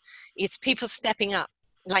 And it's people stepping up,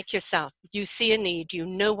 like yourself. You see a need, you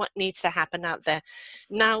know what needs to happen out there.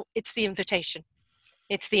 Now it's the invitation.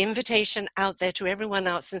 It's the invitation out there to everyone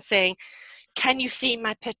else and saying, can you see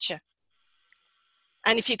my picture?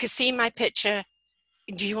 And if you can see my picture,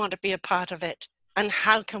 do you want to be a part of it? And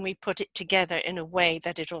how can we put it together in a way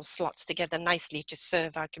that it all slots together nicely to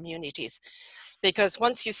serve our communities? Because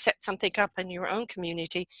once you set something up in your own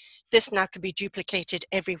community, this now can be duplicated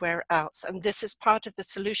everywhere else. And this is part of the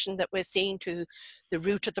solution that we're seeing to the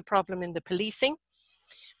root of the problem in the policing,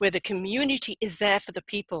 where the community is there for the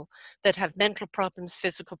people that have mental problems,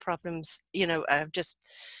 physical problems, you know, just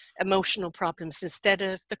emotional problems, instead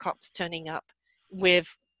of the cops turning up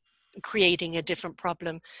with creating a different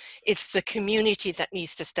problem. It's the community that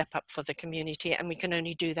needs to step up for the community, and we can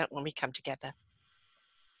only do that when we come together.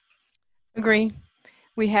 Agree.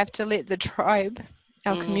 We have to let the tribe,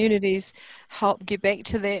 our communities, help get back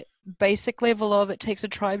to that basic level of it takes a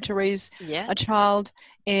tribe to raise a child,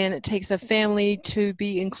 and it takes a family to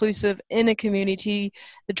be inclusive in a community.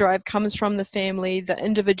 The drive comes from the family, the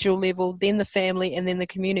individual level, then the family, and then the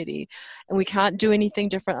community. And we can't do anything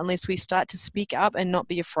different unless we start to speak up and not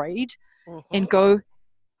be afraid and go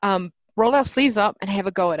roll our sleeves up and have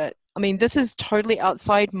a go at it. I mean, this is totally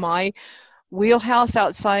outside my wheelhouse,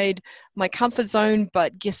 outside my comfort zone,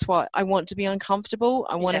 but guess what? I want to be uncomfortable.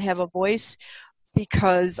 I want to have a voice,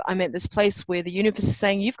 because I'm at this place where the universe is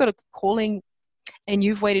saying, you've got a calling and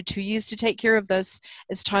you've waited 2 years to take care of this.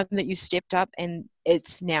 It's time that you stepped up, and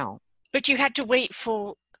it's now. But you had to wait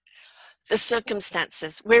for the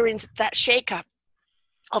circumstances. We're in that shake-up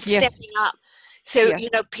of stepping up. So, you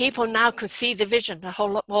know, people now can see the vision a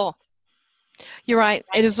whole lot more. You're right.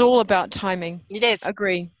 It is all about timing. It is.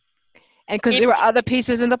 Agree. And because there were other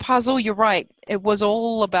pieces in the puzzle, you're right. It was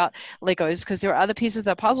all about Legos, because there were other pieces of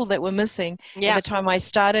the puzzle that were missing. At the time I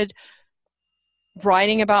started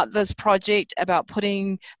writing about this project, about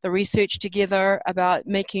putting the research together, about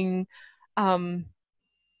making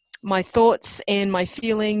my thoughts and my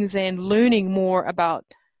feelings and learning more about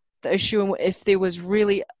the issue and if there was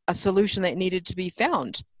really a solution that needed to be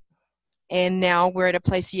found. And now we're at a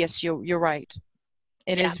place, yes, you're right.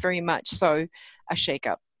 It is very much so a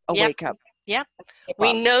shake-up, a wake-up. Yeah,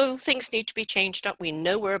 we know things need to be changed up. We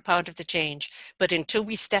know we're a part of the change, but until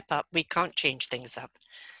we step up, we can't change things up.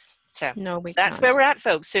 So that's where we're at,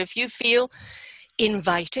 folks. So if you feel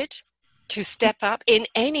invited to step up in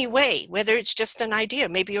any way, whether it's just an idea,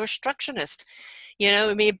 maybe you're a structuralist, you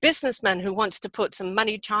know, maybe a businessman who wants to put some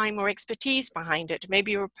money, time, or expertise behind it.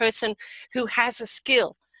 Maybe you're a person who has a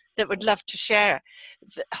skill that would love to share.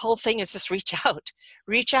 The whole thing is just reach out.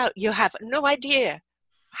 Reach out. You have no idea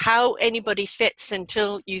how anybody fits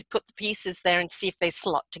until you put the pieces there and see if they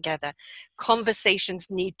slot together. Conversations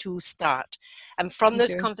need to start. And from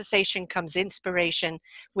those conversations comes inspiration,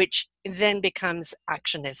 which then becomes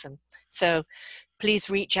actionism. So please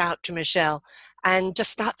reach out to Michelle and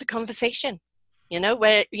just start the conversation. You know,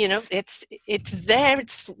 where, you know, it's there,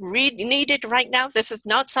 it's really needed right now. This is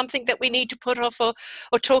not something that we need to put off or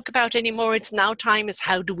talk about anymore. It's now time. Is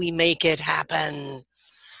how do we make it happen?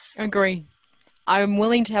 Agree. I'm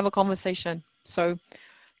willing to have a conversation. So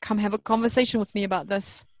come have a conversation with me about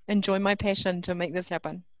this and join my passion to make this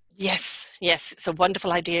happen. Yes, yes. It's a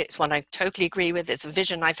wonderful idea. It's one I totally agree with. It's a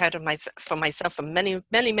vision I've had for myself for many,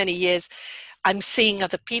 many, many years. I'm seeing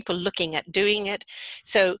other people looking at doing it.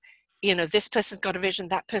 So, you know, this person's got a vision,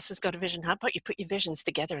 that person's got a vision. How about you put your visions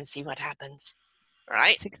together and see what happens?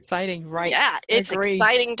 Right? It's exciting, right? Yeah, it's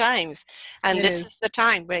exciting times. And this is the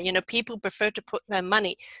time where, you know, people prefer to put their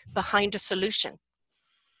money behind a solution.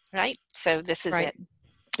 Right? So this is it.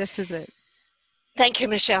 This is it. Thank you,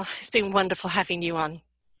 Michelle. It's been wonderful having you on.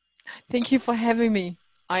 Thank you for having me.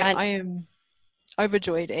 I am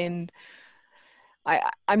overjoyed, and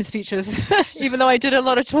I'm speechless, even though I did a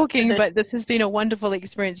lot of talking, but this has been a wonderful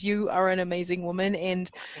experience. You are an amazing woman, and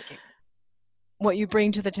Thank you. what you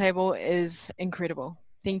bring to the table is incredible.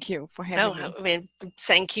 Thank you for having me. I mean,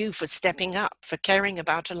 thank you for stepping up, for caring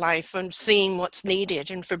about a life and seeing what's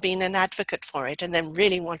needed, and for being an advocate for it, and then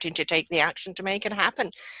really wanting to take the action to make it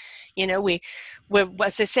happen. You know, we're,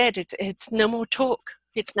 as I said, it's no more talk.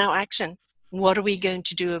 It's now action. What are we going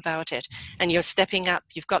to do about it? And you're stepping up.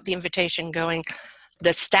 You've got the invitation going.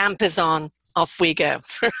 The stamp is on. Off we go.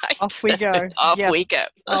 Right? Off we go. Off Yep. we go.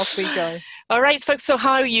 Off we go. All right, folks. So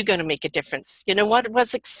how are you going to make a difference? You know,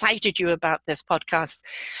 what's excited you about this podcast?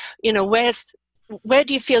 You know, where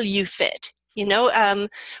do you feel you fit? You know,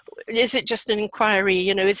 is it just an inquiry?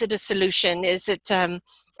 You know, is it a solution? Is it an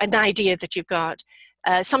idea that you've got?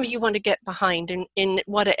 Something you want to get behind in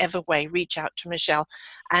whatever way, reach out to Michelle.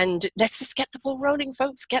 And let's just get the ball rolling,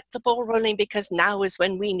 folks. Get the ball rolling, because now is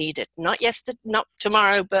when we need it. Not yesterday, not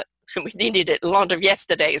tomorrow, but we needed it a lot of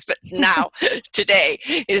yesterdays. But now, today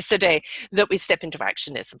is the day that we step into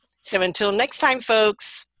actionism. So until next time,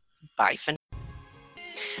 folks, bye for now.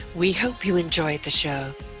 We hope you enjoyed the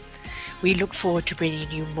show. We look forward to bringing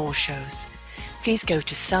you more shows. Please go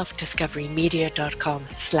to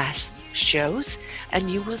selfdiscoverymedia.com/shows,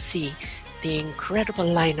 and you will see the incredible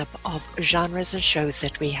lineup of genres and shows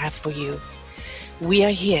that we have for you. We are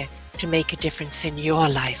here to make a difference in your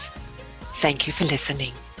life. Thank you for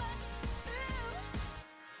listening.